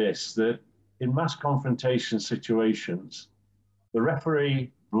was this, that in mass confrontation situations, the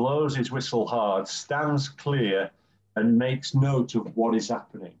referee blows his whistle hard, stands clear, and makes note of what is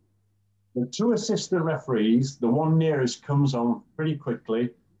happening. The two assistant referees, the one nearest comes on pretty quickly,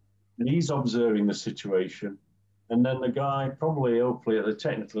 and he's observing the situation. And then the guy, probably hopefully at the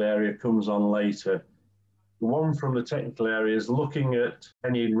technical area, comes on later. The one from the technical area is looking at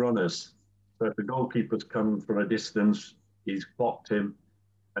any runners. So if the goalkeeper's come from a distance, he's blocked him,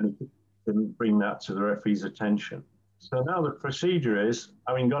 and he can bring that to the referee's attention. So now the procedure is,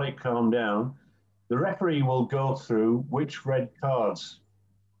 having got it calmed down, the referee will go through which red cards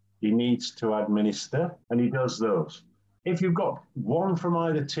he needs to administer, and he does those. If you've got one from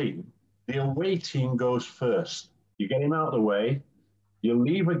either team, the away team goes first. You get him out of the way, you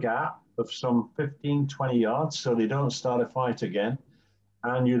leave a gap of some 15, 20 yards so they don't start a fight again,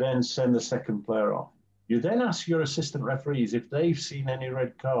 and you then send the second player off. You then ask your assistant referees if they've seen any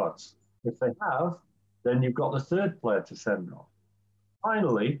red cards. If they have, then you've got the third player to send off.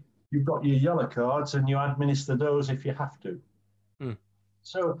 Finally, you've got your yellow cards and you administer those if you have to. Mm.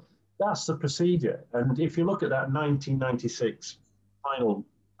 So that's the procedure. And if you look at that 1996 final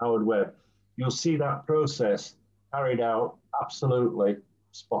Howard Webb, you'll see that process carried out absolutely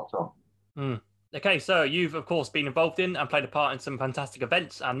spot on. Mm. Okay, so you've, of course, been involved in and played a part in some fantastic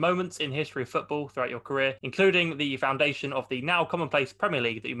events and moments in history of football throughout your career, including the foundation of the now commonplace Premier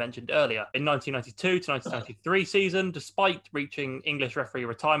League that you mentioned earlier. In 1992 to 1993 season, despite reaching English referee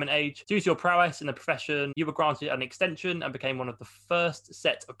retirement age, due to your prowess in the profession, you were granted an extension and became one of the first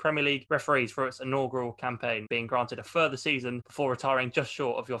set of Premier League referees for its inaugural campaign, being granted a further season before retiring just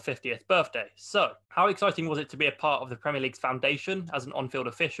short of your 50th birthday. So, how exciting was it to be a part of the Premier League's foundation as an on-field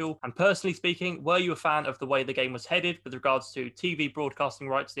official? And personally speaking, were you a fan of the way the game was headed with regards to TV broadcasting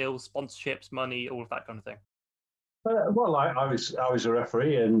rights deals, sponsorships, money, all of that kind of thing? Well, I was a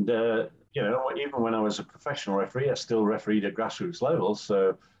referee, and even when I was a professional referee, I still refereed at grassroots level.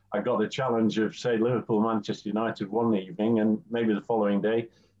 So I got the challenge of, say, Liverpool, Manchester United one evening, and maybe the following day,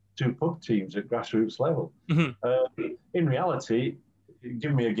 2 pub teams at grassroots level. Mm-hmm. In reality,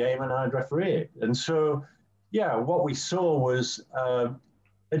 give me a game and I'd referee it. And so, yeah, what we saw was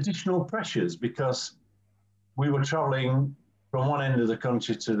additional pressures because we were traveling from one end of the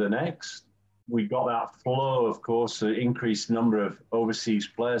country to the next. We got that flow, of course, an increased number of overseas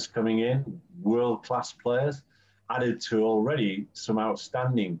players coming in, world-class players, added to already some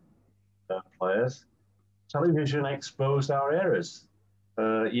outstanding players. Television exposed our errors,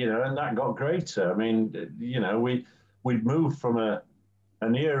 and that got greater. I mean, we'd moved from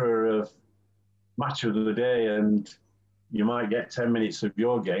an era of match of the day and you might get 10 minutes of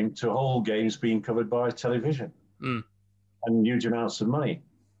your game to whole games being covered by television and huge amounts of money.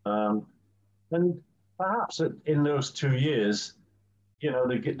 And perhaps in those 2 years,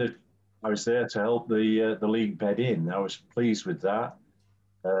 I was there to help the league bed in. I was pleased with that.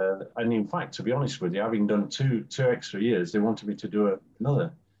 And in fact, to be honest with you, having done two extra years, they wanted me to do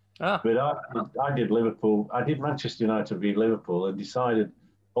another. But I did Liverpool. I did Manchester United v Liverpool and decided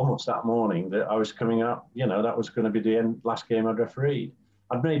almost that morning that I was coming up, that was going to be the last game I'd refereed.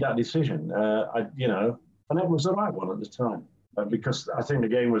 I'd made that decision, and it was the right one at the time because I think the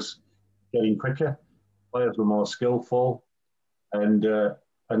game was getting quicker, players were more skillful, and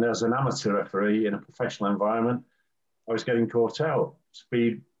as an amateur referee in a professional environment, I was getting caught out,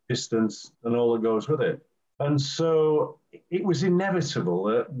 speed, distance, and all that goes with it. And so it was inevitable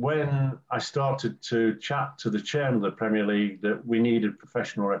that when I started to chat to the chairman of the Premier League that we needed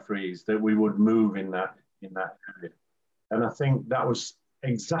professional referees, that we would move in that area. And I think that was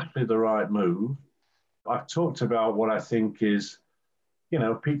exactly the right move. I've talked about what I think is,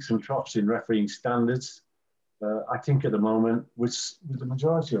 peaks and troughs in refereeing standards. I think at the moment, with the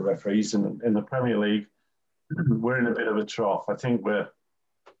majority of referees in the Premier League, we're in a bit of a trough. I think we've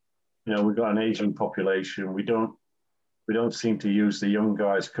got an aging population. We don't seem to use the young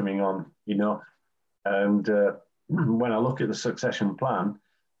guys coming on enough. And when I look at the succession plan,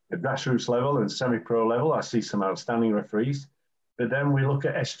 at grassroots level and semi-pro level, I see some outstanding referees. But then we look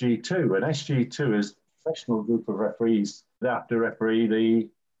at SG2, and SG2 is a professional group of referees that have to referee the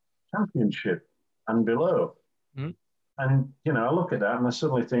championship and below. Mm-hmm. And, I look at that and I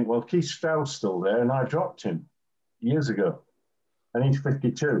suddenly think, well, Keith Strauss still there, and I dropped him years ago, and he's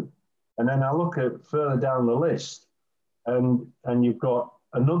 52. And then I look at further down the list, and you've got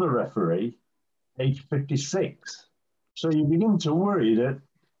another referee, age 56. So you begin to worry that,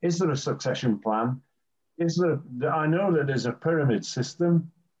 is there a succession plan? I know that there's a pyramid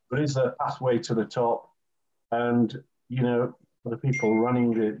system, but is there a pathway to the top? And, the people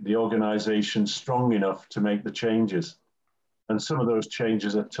running the organization strong enough to make the changes? And some of those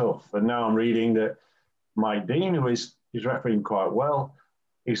changes are tough. And now I'm reading that Mike Dean, who is refereeing quite well,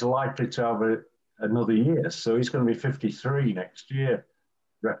 is likely to have another year. So he's going to be 53 next year,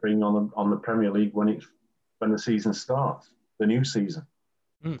 refereeing on the Premier League when the season starts, the new season.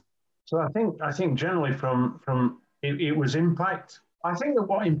 Mm. So I think generally from it was impact. I think that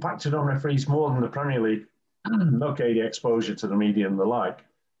what impacted on referees more than the Premier League, okay, the exposure to the media and the like,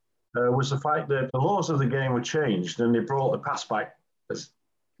 was the fact that the laws of the game were changed and they brought the pass back, as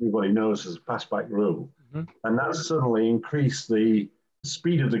everybody knows, as a pass back rule. Mm-hmm. And that suddenly increased the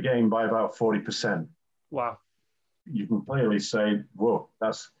speed of the game by about 40%. Wow. You can clearly say, whoa,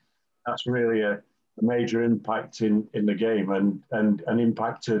 that's really a major impact in the game and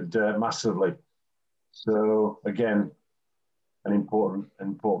impacted massively. So again, an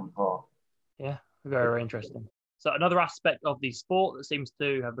important part. Yeah, very, very interesting. So another aspect of the sport that seems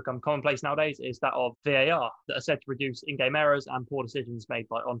to have become commonplace nowadays is that of VAR, that are said to reduce in-game errors and poor decisions made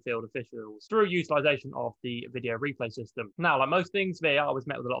by on-field officials through utilisation of the video replay system. Now, like most things, VAR was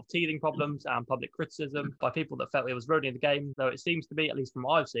met with a lot of teething problems and public criticism by people that felt it was ruining the game, though it seems to be, at least from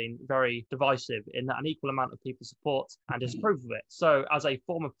what I've seen, very divisive in that an equal amount of people support and disapprove of it. So as a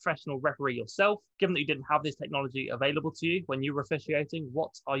former professional referee yourself, given that you didn't have this technology available to you when you were officiating,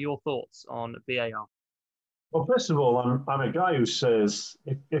 what are your thoughts on VAR? Well, first of all, I'm a guy who says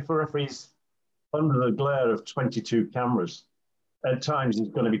if a referee's under the glare of 22 cameras, at times he's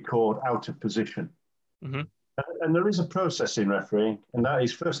going to be caught out of position. Mm-hmm. And there is a process in refereeing, and that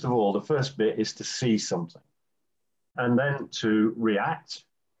is, first of all, the first bit is to see something, and then to react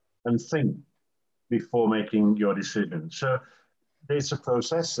and think before making your decision. So it's a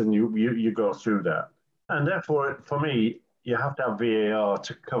process, and you go through that. And therefore, for me, you have to have VAR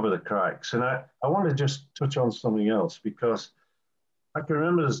to cover the cracks. And I want to just touch on something else, because I can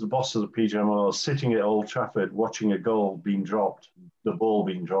remember as the boss of the PGMOL sitting at Old Trafford watching a goal being dropped, the ball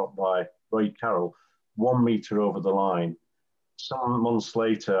being dropped by Roy Carroll, 1 metre over the line. Some months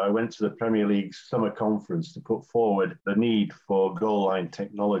later, I went to the Premier League summer conference to put forward the need for goal line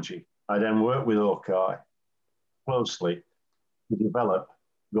technology. I then worked with Hawkeye closely to develop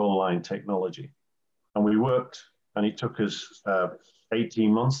goal line technology. And we worked, and it took us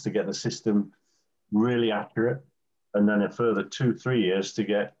 18 months to get the system really accurate, and then a further 2-3 years to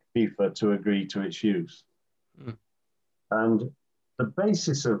get FIFA to agree to its use. Mm. And the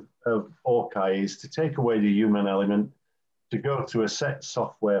basis of Hawkeye is to take away the human element, to go through a set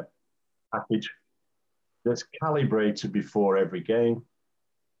software package that's calibrated before every game.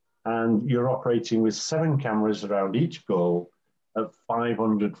 And you're operating with 7 cameras around each goal at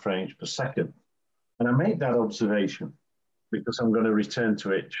 500 frames per second. And I make that observation because I'm going to return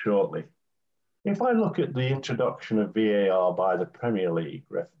to it shortly. If I look at the introduction of VAR by the Premier League,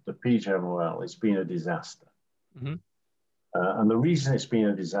 the PGMOL, it's been a disaster. Mm-hmm. And the reason it's been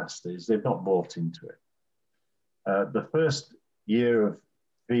a disaster is they've not bought into it. The first year of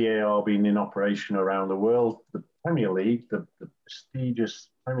VAR being in operation around the world, the Premier League, the prestigious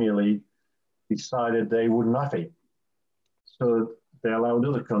Premier League, decided they wouldn't have it. So they allowed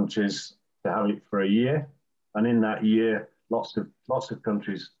other countries to have it for a year. And in that year, lots of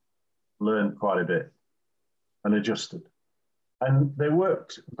countries learned quite a bit and adjusted. And they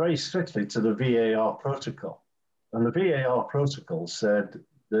worked very strictly to the VAR protocol. And the VAR protocol said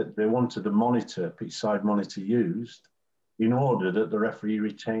that they wanted a monitor, pitch side monitor used, in order that the referee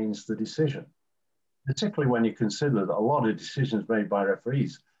retains the decision, particularly when you consider that a lot of decisions made by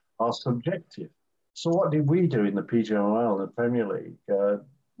referees are subjective. So what did we do in the PGMOL and the Premier League?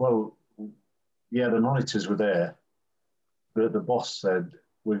 Well, yeah, the monitors were there, but the boss said,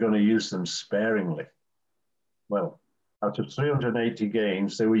 we're going to use them sparingly. Well, out of 380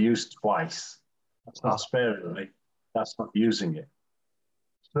 games, they were used twice. That's not sparingly, that's not using it.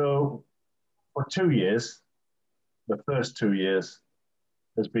 So for 2 years, the first 2 years,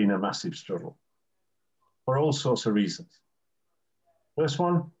 has been a massive struggle for all sorts of reasons. First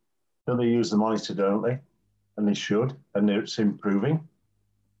one, do they use the monitor, don't they? And they should, and it's improving.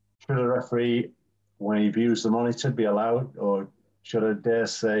 Should a referee, when he views the monitor, be allowed, or should I dare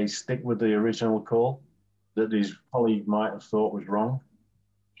say, stick with the original call that his colleague might have thought was wrong?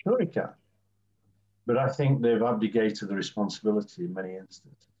 Sure he can. But I think they've abdicated the responsibility in many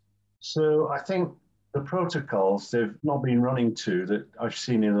instances. So I think the protocols they've not been running to that I've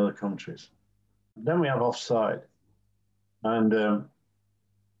seen in other countries. Then we have offside. And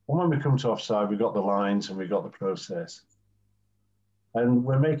when we come to offside, we've got the lines and we've got the process. And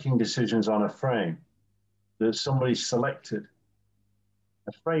we're making decisions on a frame that somebody selected.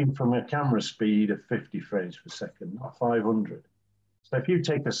 A frame from a camera speed of 50 frames per second, not 500. So if you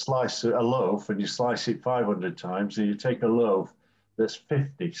take a loaf, and you slice it 500 times, and you take a loaf that's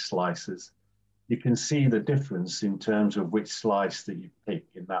 50 slices, you can see the difference in terms of which slice that you pick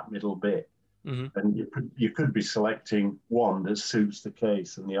in that middle bit. Mm-hmm. And you could be selecting one that suits the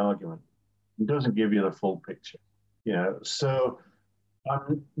case and the argument. It doesn't give you the full picture, So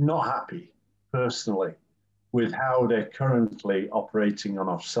I'm not happy personally with how they're currently operating on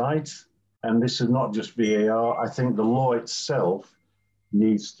offsides. And this is not just VAR. I think the law itself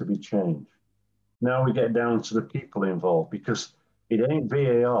needs to be changed. Now we get down to the people involved, because it ain't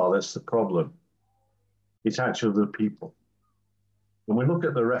VAR that's the problem. It's actually the people. When we look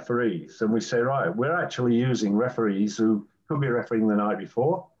at the referees and we say, right, we're actually using referees who could be refereeing the night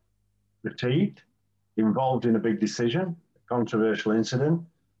before, fatigued, involved in a big decision, a controversial incident,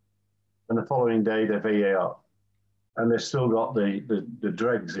 and the following day they're VAR. And they've still got the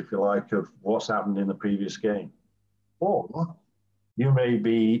dregs, if you like, of what's happened in the previous game. Or you may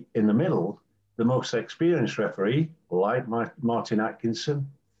be in the middle, the most experienced referee, like Martin Atkinson,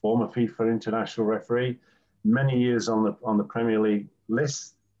 former FIFA international referee, many years on the Premier League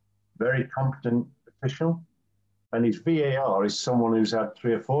list, very competent official, and his VAR is someone who's had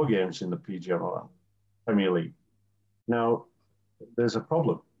 3 or 4 games in the PGMOL, Premier League. Now, there's a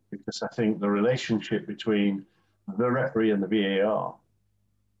problem because I think the relationship between the referee and the VAR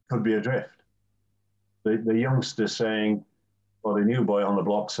could be adrift. The youngster saying, or the new boy on the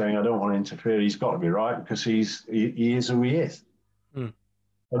block saying, I don't want to interfere, he's got to be right because he is who he is. And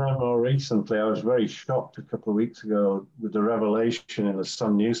then more recently, I was very shocked a couple of weeks ago with the revelation in the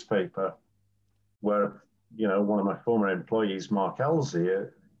Sun newspaper where, one of my former employees, Mark Elsie, a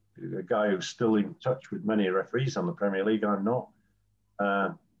guy who's still in touch with many referees on the Premier League, I'm not,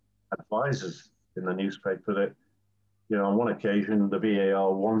 advises in the newspaper that, on one occasion, the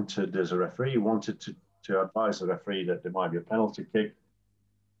VAR wanted, as a referee, wanted to advise the referee that there might be a penalty kick.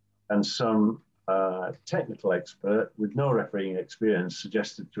 And some technical expert with no refereeing experience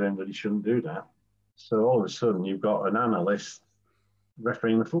suggested to him that he shouldn't do that. So all of a sudden, you've got an analyst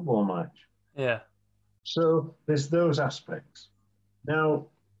refereeing the football match. Yeah. So there's those aspects. Now,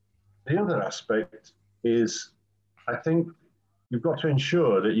 the other aspect is, I think you've got to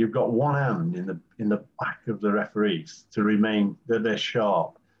ensure that you've got one hand in the back of the referees to remain that they're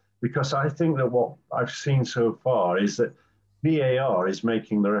sharp. Because I think that what I've seen so far is that VAR is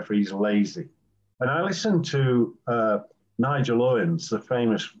making the referees lazy. And I listened to Nigel Owens, the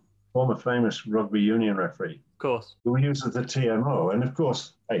former famous rugby union referee, of course, who uses the TMO. And of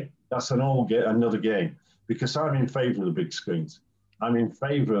course, hey, that's another game, because I'm in favour of the big screens. I'm in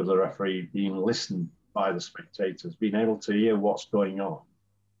favour of the referee being listened by the spectators, being able to hear what's going on.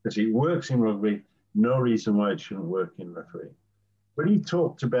 Because it works in rugby, no reason why it shouldn't work in referee. But he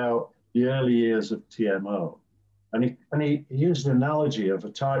talked about the early years of TMO, and he used an analogy of a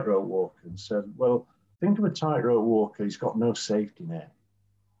tightrope walker and said, well, think of a tightrope walker, he's got no safety net.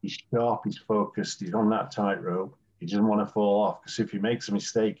 He's sharp, he's focused, he's on that tightrope. He doesn't want to fall off, because if he makes a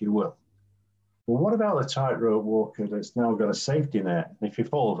mistake, he will. Well, what about the tightrope walker that's now got a safety net? And if he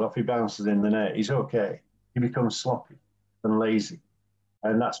falls off, he bounces in the net, he's okay. He becomes sloppy and lazy.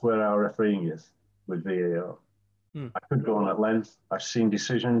 And that's where our refereeing is with VAR. I could go on at length. I've seen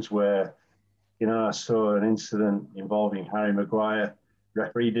decisions where, I saw an incident involving Harry Maguire.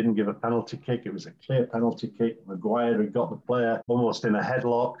 Referee didn't give a penalty kick. It was a clear penalty kick. Maguire had got the player almost in a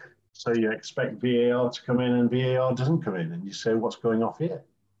headlock. So you expect VAR to come in, and VAR doesn't come in. And you say, what's going off here?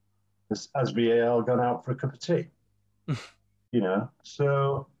 Has VAR gone out for a cup of tea?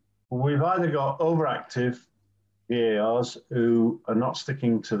 So we've either got overactive VARs who are not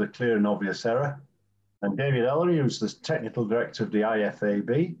sticking to the clear and obvious error. And David Ellery, who's the technical director of the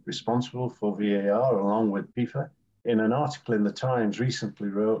IFAB, responsible for VAR along with FIFA, in an article in the Times recently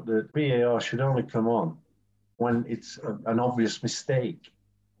wrote that VAR should only come on when it's an obvious mistake.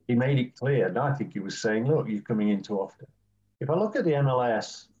 He made it clear, and I think he was saying, look, you're coming in too often. If I look at the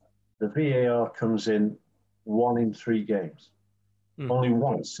MLS, the VAR comes in 1 in 3 games. Only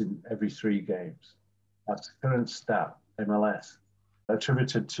once in every 3 games. That's the current stat, MLS.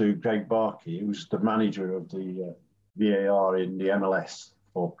 Attributed to Greg Barkey, who's the manager of the VAR in the MLS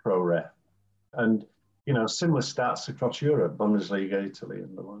for ProRef. And, similar stats across Europe, Bundesliga, Italy,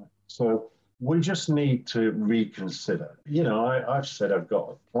 and the like. So we just need to reconsider. I've said I've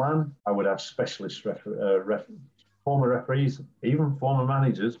got a plan. I would have specialist former referees, even former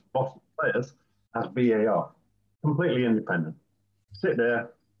managers, players, as VAR, completely independent. Sit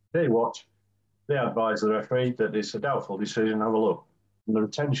there, they watch, they advise the referee that it's a doubtful decision, have a look. And the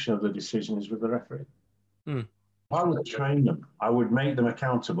retention of the decision is with the referee. I would train them. I would make them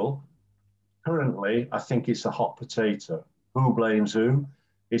accountable. Currently, I think it's a hot potato. Who blames who?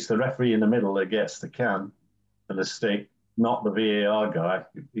 It's the referee in the middle that gets the can and the stick, not the VAR guy,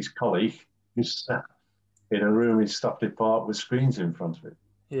 his colleague, who's sat in a room in Stockley Park with screens in front of it.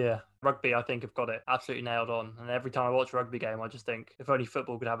 Yeah. Rugby, I think, have got it absolutely nailed on. And every time I watch a rugby game, I just think if only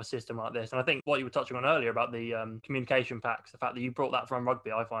football could have a system like this. And I think what you were touching on earlier about the communication packs, the fact that you brought that from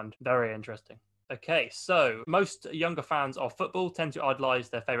rugby, I find very interesting. Okay, so most younger fans of football tend to idolise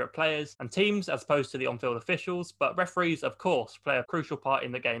their favourite players and teams as opposed to the on-field officials, but referees, of course, play a crucial part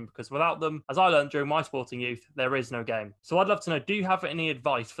in the game because without them, as I learned during my sporting youth, there is no game. So I'd love to know, do you have any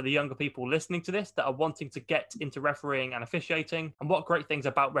advice for the younger people listening to this that are wanting to get into refereeing and officiating? And what great things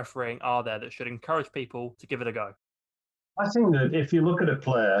about refereeing are there that should encourage people to give it a go? I think that if you look at a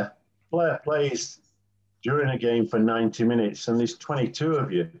player plays during a game for 90 minutes and there's 22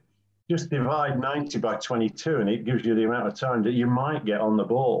 of you. Just divide 90 by 22 and it gives you the amount of time that you might get on the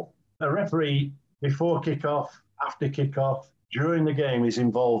ball. A referee before kick-off, after kick-off, during the game, he's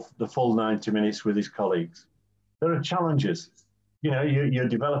involved the full 90 minutes with his colleagues. There are challenges. You're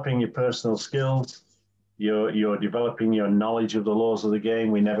developing your personal skills. You're developing your knowledge of the laws of the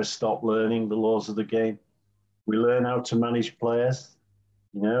game. We never stop learning the laws of the game. We learn how to manage players.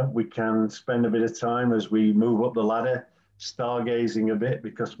 We can spend a bit of time as we move up the ladder, stargazing a bit,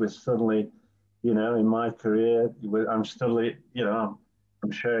 because we're suddenly, in my career, I'm suddenly,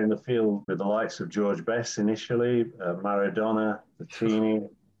 I'm sharing the field with the likes of George Best initially, Maradona, Bettini.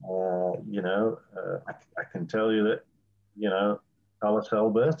 I can tell you that, Carlos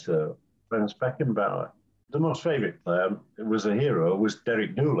Alberto, Franz Beckenbauer. The most favourite player, was a hero, was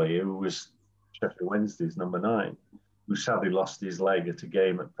Derek Dooley, who was Sheffield Wednesday's number 9, who sadly lost his leg at a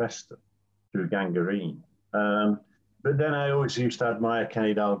game at Preston through gangrene. But then I always used to admire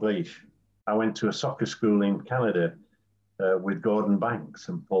Kenny Dalglish. I went to a soccer school in Canada with Gordon Banks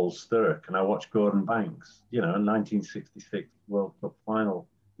and Paul Sturrock, and I watched Gordon Banks, 1966 World Cup final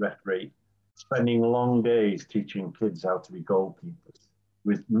referee, spending long days teaching kids how to be goalkeepers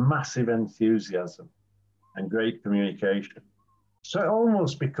with massive enthusiasm and great communication. So it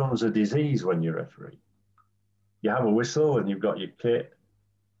almost becomes a disease when you referee. You have a whistle and you've got your kit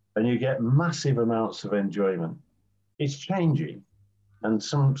and you get massive amounts of enjoyment. It's changing, and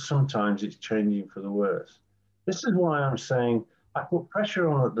sometimes it's changing for the worse. This is why I'm saying I put pressure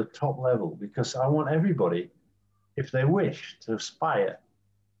on at the top level, because I want everybody, if they wish, to aspire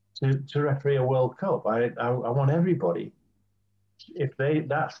to referee a World Cup. I want everybody, if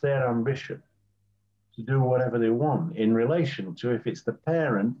that's their ambition, to do whatever they want in relation to, if it's the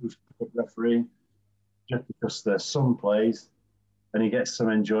parent who's refereeing just because their son plays and he gets some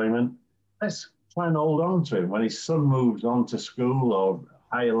enjoyment, let's try and hold on to him. When his son moves on to school or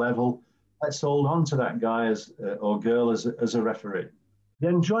higher level, let's hold on to that guy or girl as a referee. The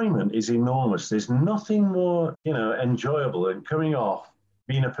enjoyment is enormous. There's nothing more, enjoyable than coming off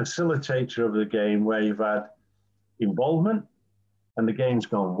being a facilitator of the game where you've had involvement and the game's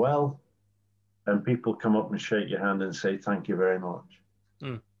gone well, and people come up and shake your hand and say, thank you very much.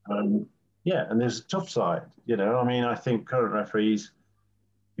 And there's a tough side, I think current referees,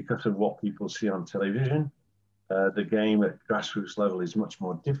 because of what people see on television, the game at grassroots level is much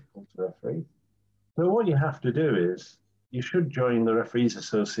more difficult to referee. So what you have to do is, you should join the Referees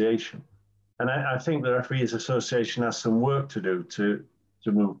Association. And I think the Referees Association has some work to do to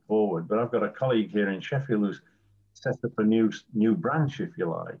move forward. But I've got a colleague here in Sheffield who's set up a new branch, if you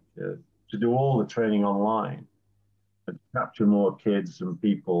like, to do all the training online and capture more kids and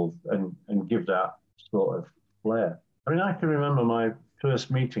people and give that sort of flair. I can remember my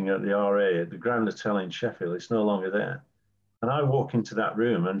first meeting at the RA at the Grand Hotel in Sheffield. It's no longer there. And I walk into that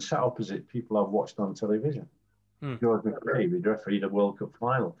room and sat opposite people I've watched on television. George McCabe, who'd refereed a World Cup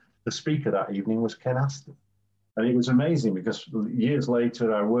final. The speaker that evening was Ken Aston. And it was amazing because years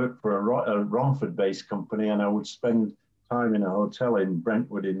later, I worked for a Romford-based company, and I would spend time in a hotel in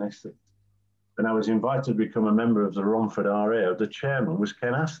Brentwood in Essex. And I was invited to become a member of the Romford RA. The chairman was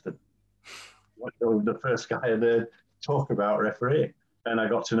Ken Aston. The first guy I heard talk about refereeing. And I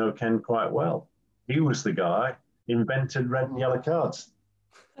got to know Ken quite well. He was the guy who invented red and yellow cards.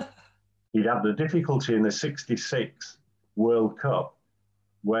 He'd had the difficulty in the 66 World Cup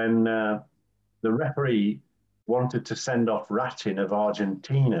when the referee wanted to send off Ratin of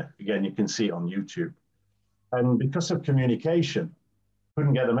Argentina. Again, you can see it on YouTube. And because of communication,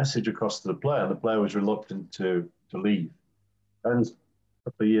 couldn't get a message across to the player. The player was reluctant to leave. And a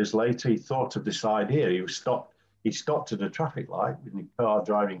couple of years later, he thought of this idea. He stopped at a traffic light in the car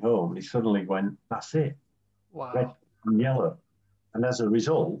driving home, and he suddenly went, that's it. Wow. Red and yellow. And as a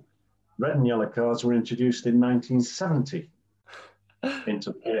result, red and yellow cards were introduced in 1970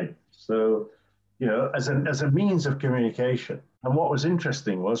 into the game. So, as a means of communication. And what was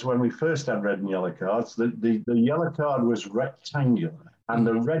interesting was when we first had red and yellow cards, the yellow card was rectangular and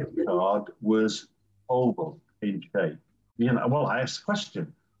the red card was oval in shape. Well, I asked the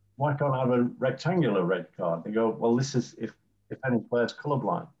question, why can't I have a rectangular red card? They go, well, this is if any player's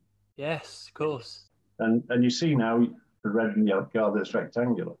colourblind. Yes, of course. And you see now the red and yellow card that's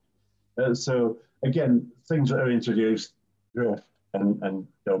rectangular. So again, things that are introduced drift and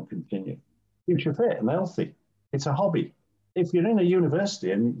don't continue. Keeps you fit and healthy. It's a hobby. If you're in a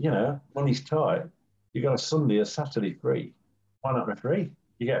university and, money's tight, you got a Sunday or Saturday free, why not referee?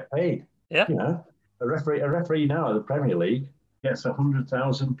 You get paid. Yeah. A referee now at the Premier League gets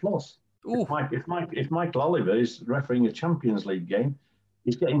 100,000 plus. Ooh. If Michael Oliver is refereeing a Champions League game,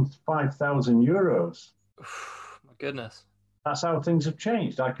 he's getting 5,000 euros. My goodness. That's how things have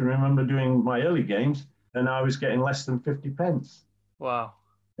changed. I can remember doing my early games and I was getting less than 50 pence. Wow.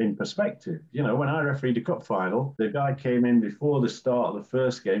 in perspective. You know, when I refereed a cup final, the guy came in before the start of the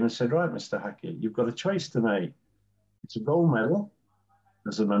first game and said, right, Mr. Hackett, you've got a choice to make. It's a gold medal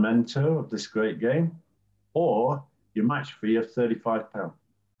as a memento of this great game, or your match fee of £35.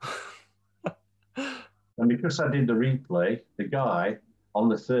 And because I did the replay, the guy on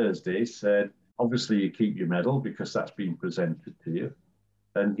the Thursday said, obviously you keep your medal because that's been presented to you.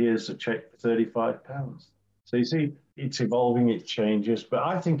 And here's a check for £35. So you see, it's evolving, it changes, but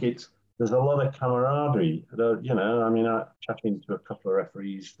I think there's a lot of camaraderie. You know, I mean, I chatting to a couple of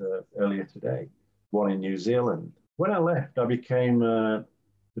referees earlier today, one in New Zealand. When I left, I became the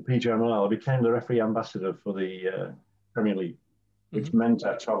PGMOL. I became the referee ambassador for the Premier League, which meant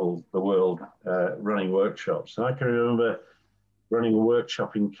I travelled the world running workshops. And I can remember running a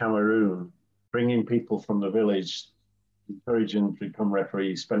workshop in Cameroon, bringing people from the village, encouraging them to become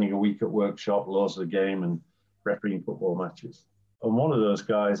referees, spending a week at workshop, laws of the game, and refereeing football matches. And one of those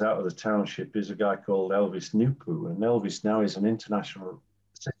guys out of the township is a guy called Elvis Nupu. And Elvis now is an international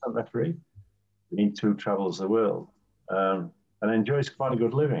assistant referee. He too travels the world and enjoys quite a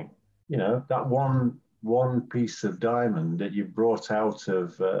good living. You know, that one piece of diamond that you brought out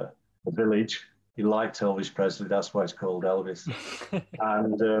of a village. He liked Elvis Presley, that's why it's called Elvis.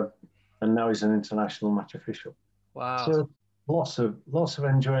 and now he's an international match official. Wow. So lots of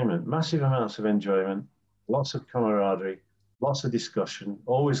enjoyment, massive amounts of enjoyment, lots of camaraderie, lots of discussion,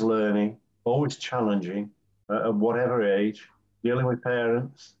 always learning, always challenging at whatever age, dealing with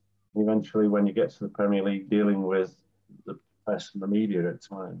parents, eventually when you get to the Premier League, dealing with the press and the media at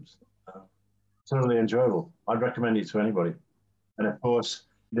times. Totally enjoyable. I'd recommend it to anybody. And of course,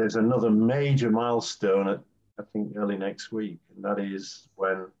 there's another major milestone at, I think, early next week, and that is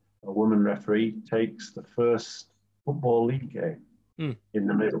when a woman referee takes the first Football League game in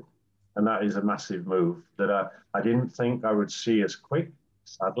the middle. And that is a massive move that I didn't think I would see as quick,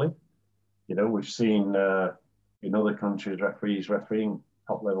 sadly. You know, we've seen in other countries referees refereeing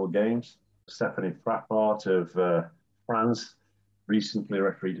top-level games. Stephanie Frappart of France recently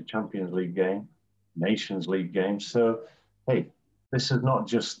refereed a Champions League game, Nations League game. So, hey, this is not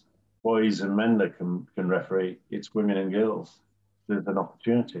just boys and men that can referee, it's women and girls. There's an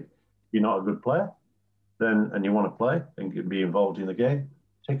opportunity. If you're not a good player, then and you want to play and can be involved in the game,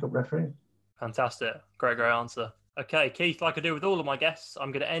 take up refereeing. Fantastic. Great answer. Okay, Keith, like I do with all of my guests,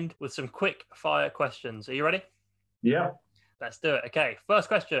 I'm going to end with some quick fire questions. Are you ready? Yeah. Let's do it. Okay, first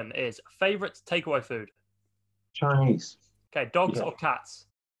question is favourite takeaway food? Chinese. Okay, dogs or cats?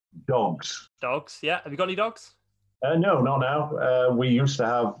 Dogs. Dogs, yeah. Have you got any dogs? No, not now. We used to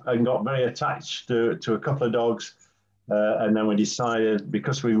have and got very attached to a couple of dogs. And then we decided,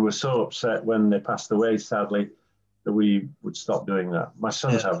 because we were so upset when they passed away, sadly, that we would stop doing that. My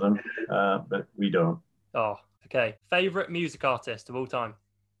sons have them, but we don't. Oh, okay. Favourite music artist of all time?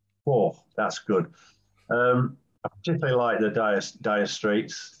 Oh, that's good. I particularly like the Dire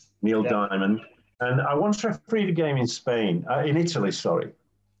Straits, Neil Diamond. And I once refereed a game in Spain, in Italy, sorry,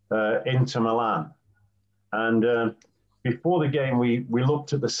 Inter Milan. And before the game, we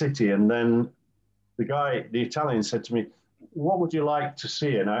looked at the city, and then the Italian said to me, what would you like to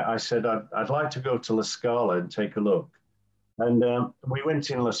see? And I said, I'd like to go to La Scala and take a look. And we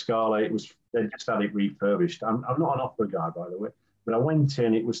went in La Scala. They just had it refurbished. I'm not an opera guy, by the way, but I went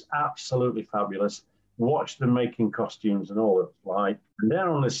in. It was absolutely fabulous. Watched them making costumes and all it's like. And there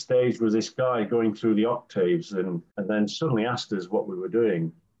on the stage was this guy going through the octaves and then suddenly asked us what we were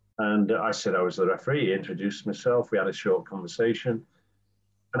doing. And I said I was the referee. He introduced myself. We had a short conversation.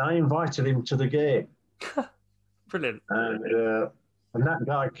 And I invited him to the game. Brilliant. And that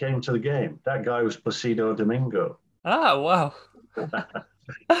guy came to the game. That guy was Placido Domingo. Oh, wow.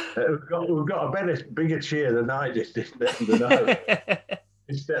 We've got a bigger cheer than I did.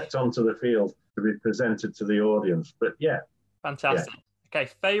 He stepped onto the field to be presented to the audience. But yeah. Fantastic. Yeah.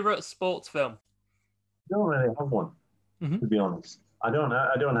 Okay, favourite sports film? I don't really have one, to be honest. I don't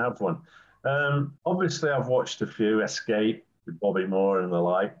have one. Obviously, I've watched a few. Escape with Bobby Moore and the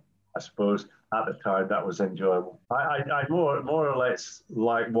like. I suppose at the time that was enjoyable. I more or less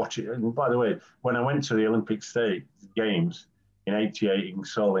like watching. And by the way, when I went to the Olympic State Games in '88 in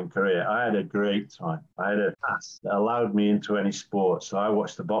Seoul in Korea, I had a great time. I had a pass that allowed me into any sport. So I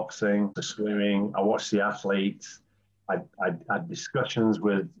watched the boxing, the swimming. I watched the athletes. I had discussions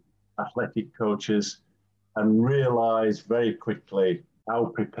with athletic coaches and realized very quickly how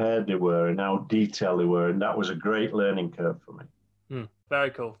prepared they were and how detailed they were. And that was a great learning curve for me.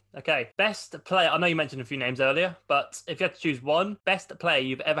 Very cool. Okay, best player. I know you mentioned a few names earlier, but if you had to choose one, best player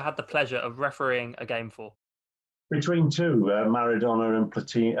you've ever had the pleasure of refereeing a game for? Between two, Maradona and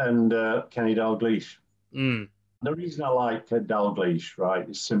Kenny Dalglish. The reason I like Dalglish, right,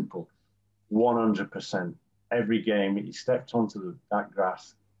 is simple. 100%. Every game he stepped onto that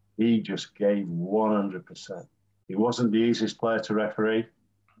grass, he just gave 100%. He wasn't the easiest player to referee,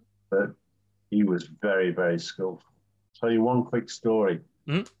 but he was very, very skillful. Tell you one quick story.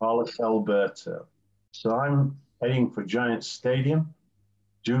 Carlos Alberto. So I'm heading for Giants Stadium,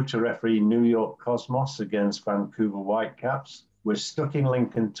 due to referee New York Cosmos against Vancouver Whitecaps. We're stuck in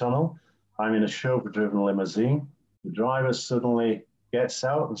Lincoln Tunnel. I'm in a chauffeur-driven limousine. The driver suddenly gets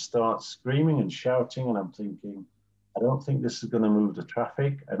out and starts screaming and shouting, and I'm thinking, I don't think this is going to move the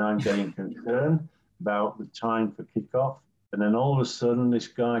traffic, and I'm getting concerned about the time for kickoff. And then all of a sudden, this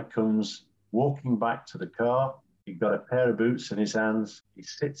guy comes walking back to the car. He got a pair of boots in his hands. He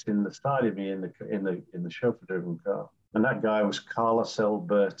sits in the side of me in the chauffeur-driven car, and that guy was Carlos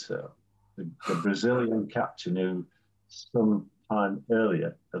Alberto, the Brazilian captain who some time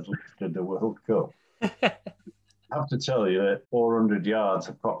earlier had lifted the World Cup. I have to tell you that 400 yards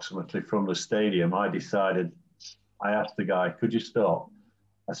approximately from the stadium, I asked the guy, could you stop?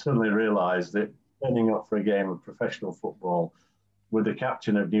 I suddenly realized that turning up for a game of professional football with the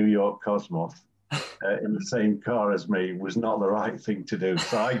captain of New York Cosmos in the same car as me was not the right thing to do.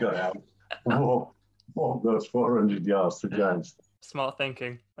 So I got out, walked those 400 yards to Giants. Smart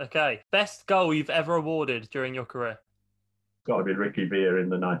thinking. Okay. Best goal you've ever awarded during your career? Got to be Ricky Beer in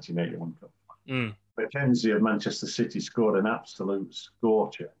the 1981 Cup. Mackenzie of Manchester City scored an absolute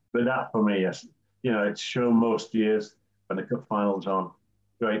scorcher. But that for me, it's shown most years when the cup final's on.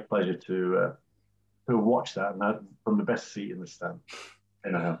 Great pleasure to watch that, and that from the best seat in the stand.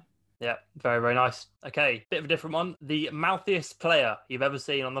 Yeah, very, very nice. Okay, bit of a different one. The mouthiest player you've ever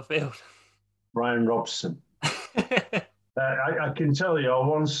seen on the field? Brian Robson. I can tell you,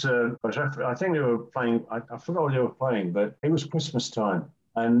 I think they were playing, I forgot what they were playing, but it was Christmas time.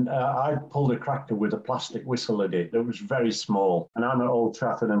 And I pulled a cracker with a plastic whistle in it that was very small. And I'm at Old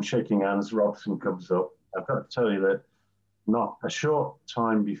Trafford, I'm shaking hands, Robson comes up. I've got to tell you that not a short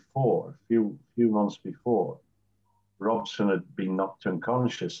time before, a few months before, Robson had been knocked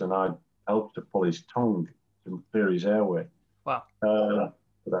unconscious, and I helped to pull his tongue to clear his airway. Wow. But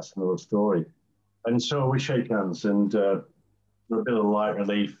that's another story. And so we shake hands, and for a bit of light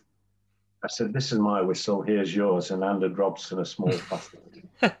relief, I said, this is my whistle, here's yours, and handed Robson a small plastic.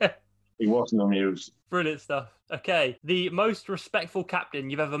 He wasn't amused. Brilliant stuff. Okay, the most respectful captain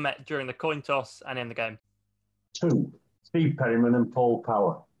you've ever met during the coin toss and in the game? 2, Steve Perryman and Paul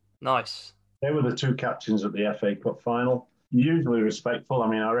Power. Nice. They were the 2 captains at the FA Cup final. Usually respectful. I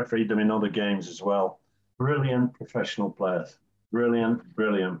mean, I refereed them in other games as well. Brilliant professional players. Brilliant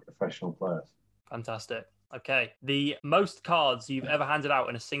professional players. Fantastic. Okay, the most cards you've ever handed out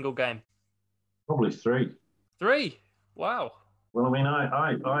in a single game? Probably 3. 3? Wow. Well, I mean,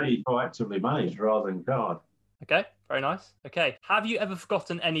 I proactively managed rather than card. Okay, very nice. Okay, have you ever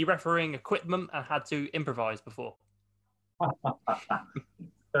forgotten any refereeing equipment and had to improvise before?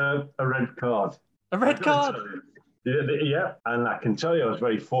 A red card. A red card? Yeah, and I can tell you I was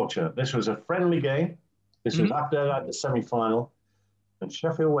very fortunate. This was a friendly game. This was after the semi-final, and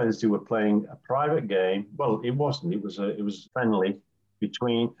Sheffield Wednesday were playing a private game. Well, it wasn't. It was friendly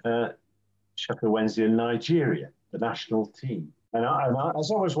between Sheffield Wednesday and Nigeria, the national team. And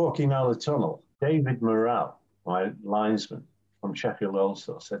as I was walking down the tunnel, David Morrell, my linesman from Sheffield,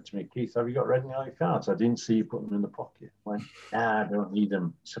 also said to me, Keith, have you got red and yellow cards? I didn't see you put them in the pocket. I went, I don't need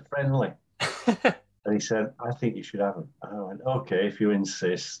them. It's a friendly. And he said, I think you should have them. And I went, okay, if you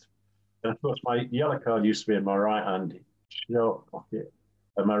insist. And of course, my yellow card used to be in my right hand shirt pocket,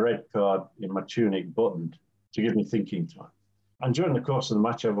 and my red card in my tunic buttoned to give me thinking time. And during the course of the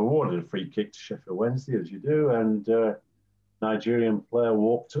match, I've awarded a free kick to Sheffield Wednesday, as you do, and Nigerian player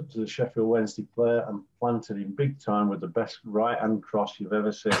walked up to the Sheffield Wednesday player and planted him big time with the best right-hand cross you've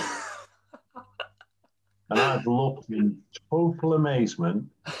ever seen. And I've looked in total amazement,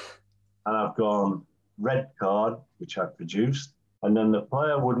 and I've gone, red card, which I produced, and then the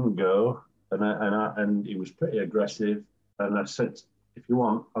player wouldn't go, and he was pretty aggressive, and I said, if you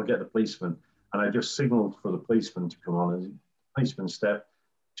want, I'll get the policeman. And I just signalled for the policeman to come on, and the policeman stepped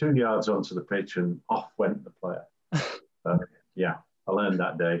 2 yards onto the pitch, and off went the player. Yeah, I learned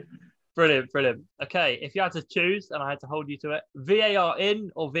that day. Brilliant. Okay, if you had to choose, and I had to hold you to it, VAR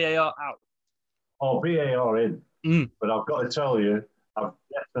in or VAR out? Oh, VAR in. But I've got to tell you, I've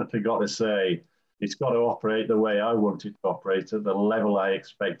definitely got to say, it's got to operate the way I want it to operate, at the level I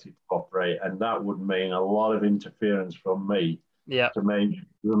expect it to operate. And that would mean a lot of interference from me to make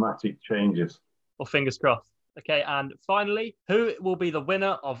dramatic changes. Well, fingers crossed. Okay, and finally, who will be the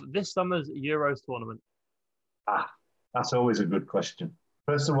winner of this summer's Euros tournament? That's always a good question.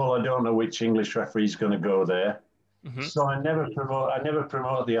 First of all, I don't know which English referee is going to go there. So I never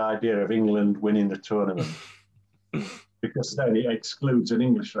promote the idea of England winning the tournament because then it excludes an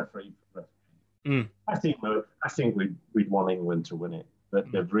English referee. I think we'd want England to win it,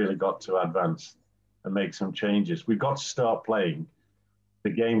 but they've really got to advance and make some changes. We've got to start playing the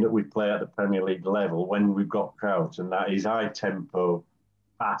game that we play at the Premier League level when we've got crowds, and that is high tempo,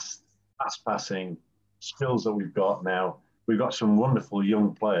 fast passing skills that we've got now. We've got some wonderful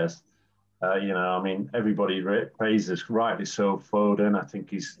young players. Everybody praises, rightly so, Foden. I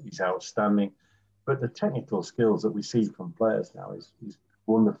think he's outstanding. But the technical skills that we see from players now is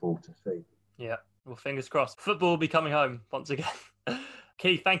wonderful to see. Yeah, well, fingers crossed. Football will be coming home once again.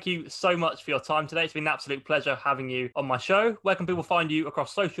 Keith, thank you so much for your time today. It's been an absolute pleasure having you on my show. Where can people find you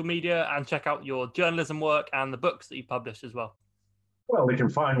across social media and check out your journalism work and the books that you published as well? Well, they can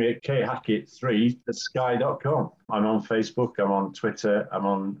find me at khackett3 at sky.com. I'm on Facebook, I'm on Twitter, I'm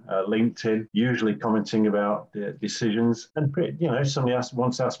on LinkedIn, usually commenting about the decisions. And, if somebody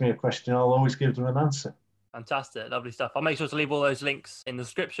wants to ask me a question, I'll always give them an answer. Fantastic. Lovely stuff. I'll make sure to leave all those links in the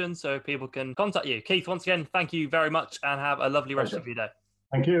description so people can contact you. Keith, once again, thank you very much and have a lovely rest of your day.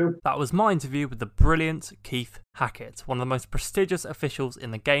 Thank you. That was my interview with the brilliant Keith Hackett, one of the most prestigious officials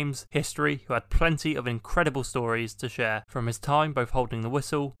in the game's history, who had plenty of incredible stories to share from his time both holding the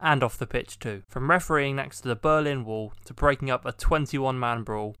whistle and off the pitch too. From refereeing next to the Berlin Wall to breaking up a 21-man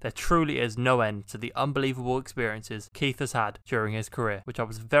brawl, there truly is no end to the unbelievable experiences Keith has had during his career, which I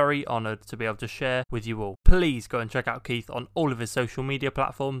was very honoured to be able to share with you all. Please go and check out Keith on all of his social media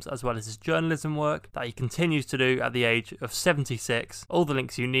platforms, as well as his journalism work that he continues to do at the age of 76. All the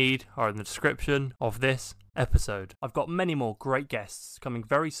links you need are in the description of this episode. I've got many more great guests coming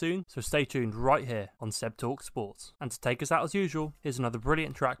very soon, so stay tuned right here on Seb Talk Sports. And to take us out as usual, here's another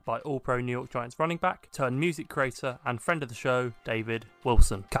brilliant track by All-Pro New York Giants running back, turned music creator and friend of the show, David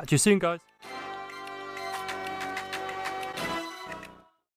Wilson. Catch you soon, guys.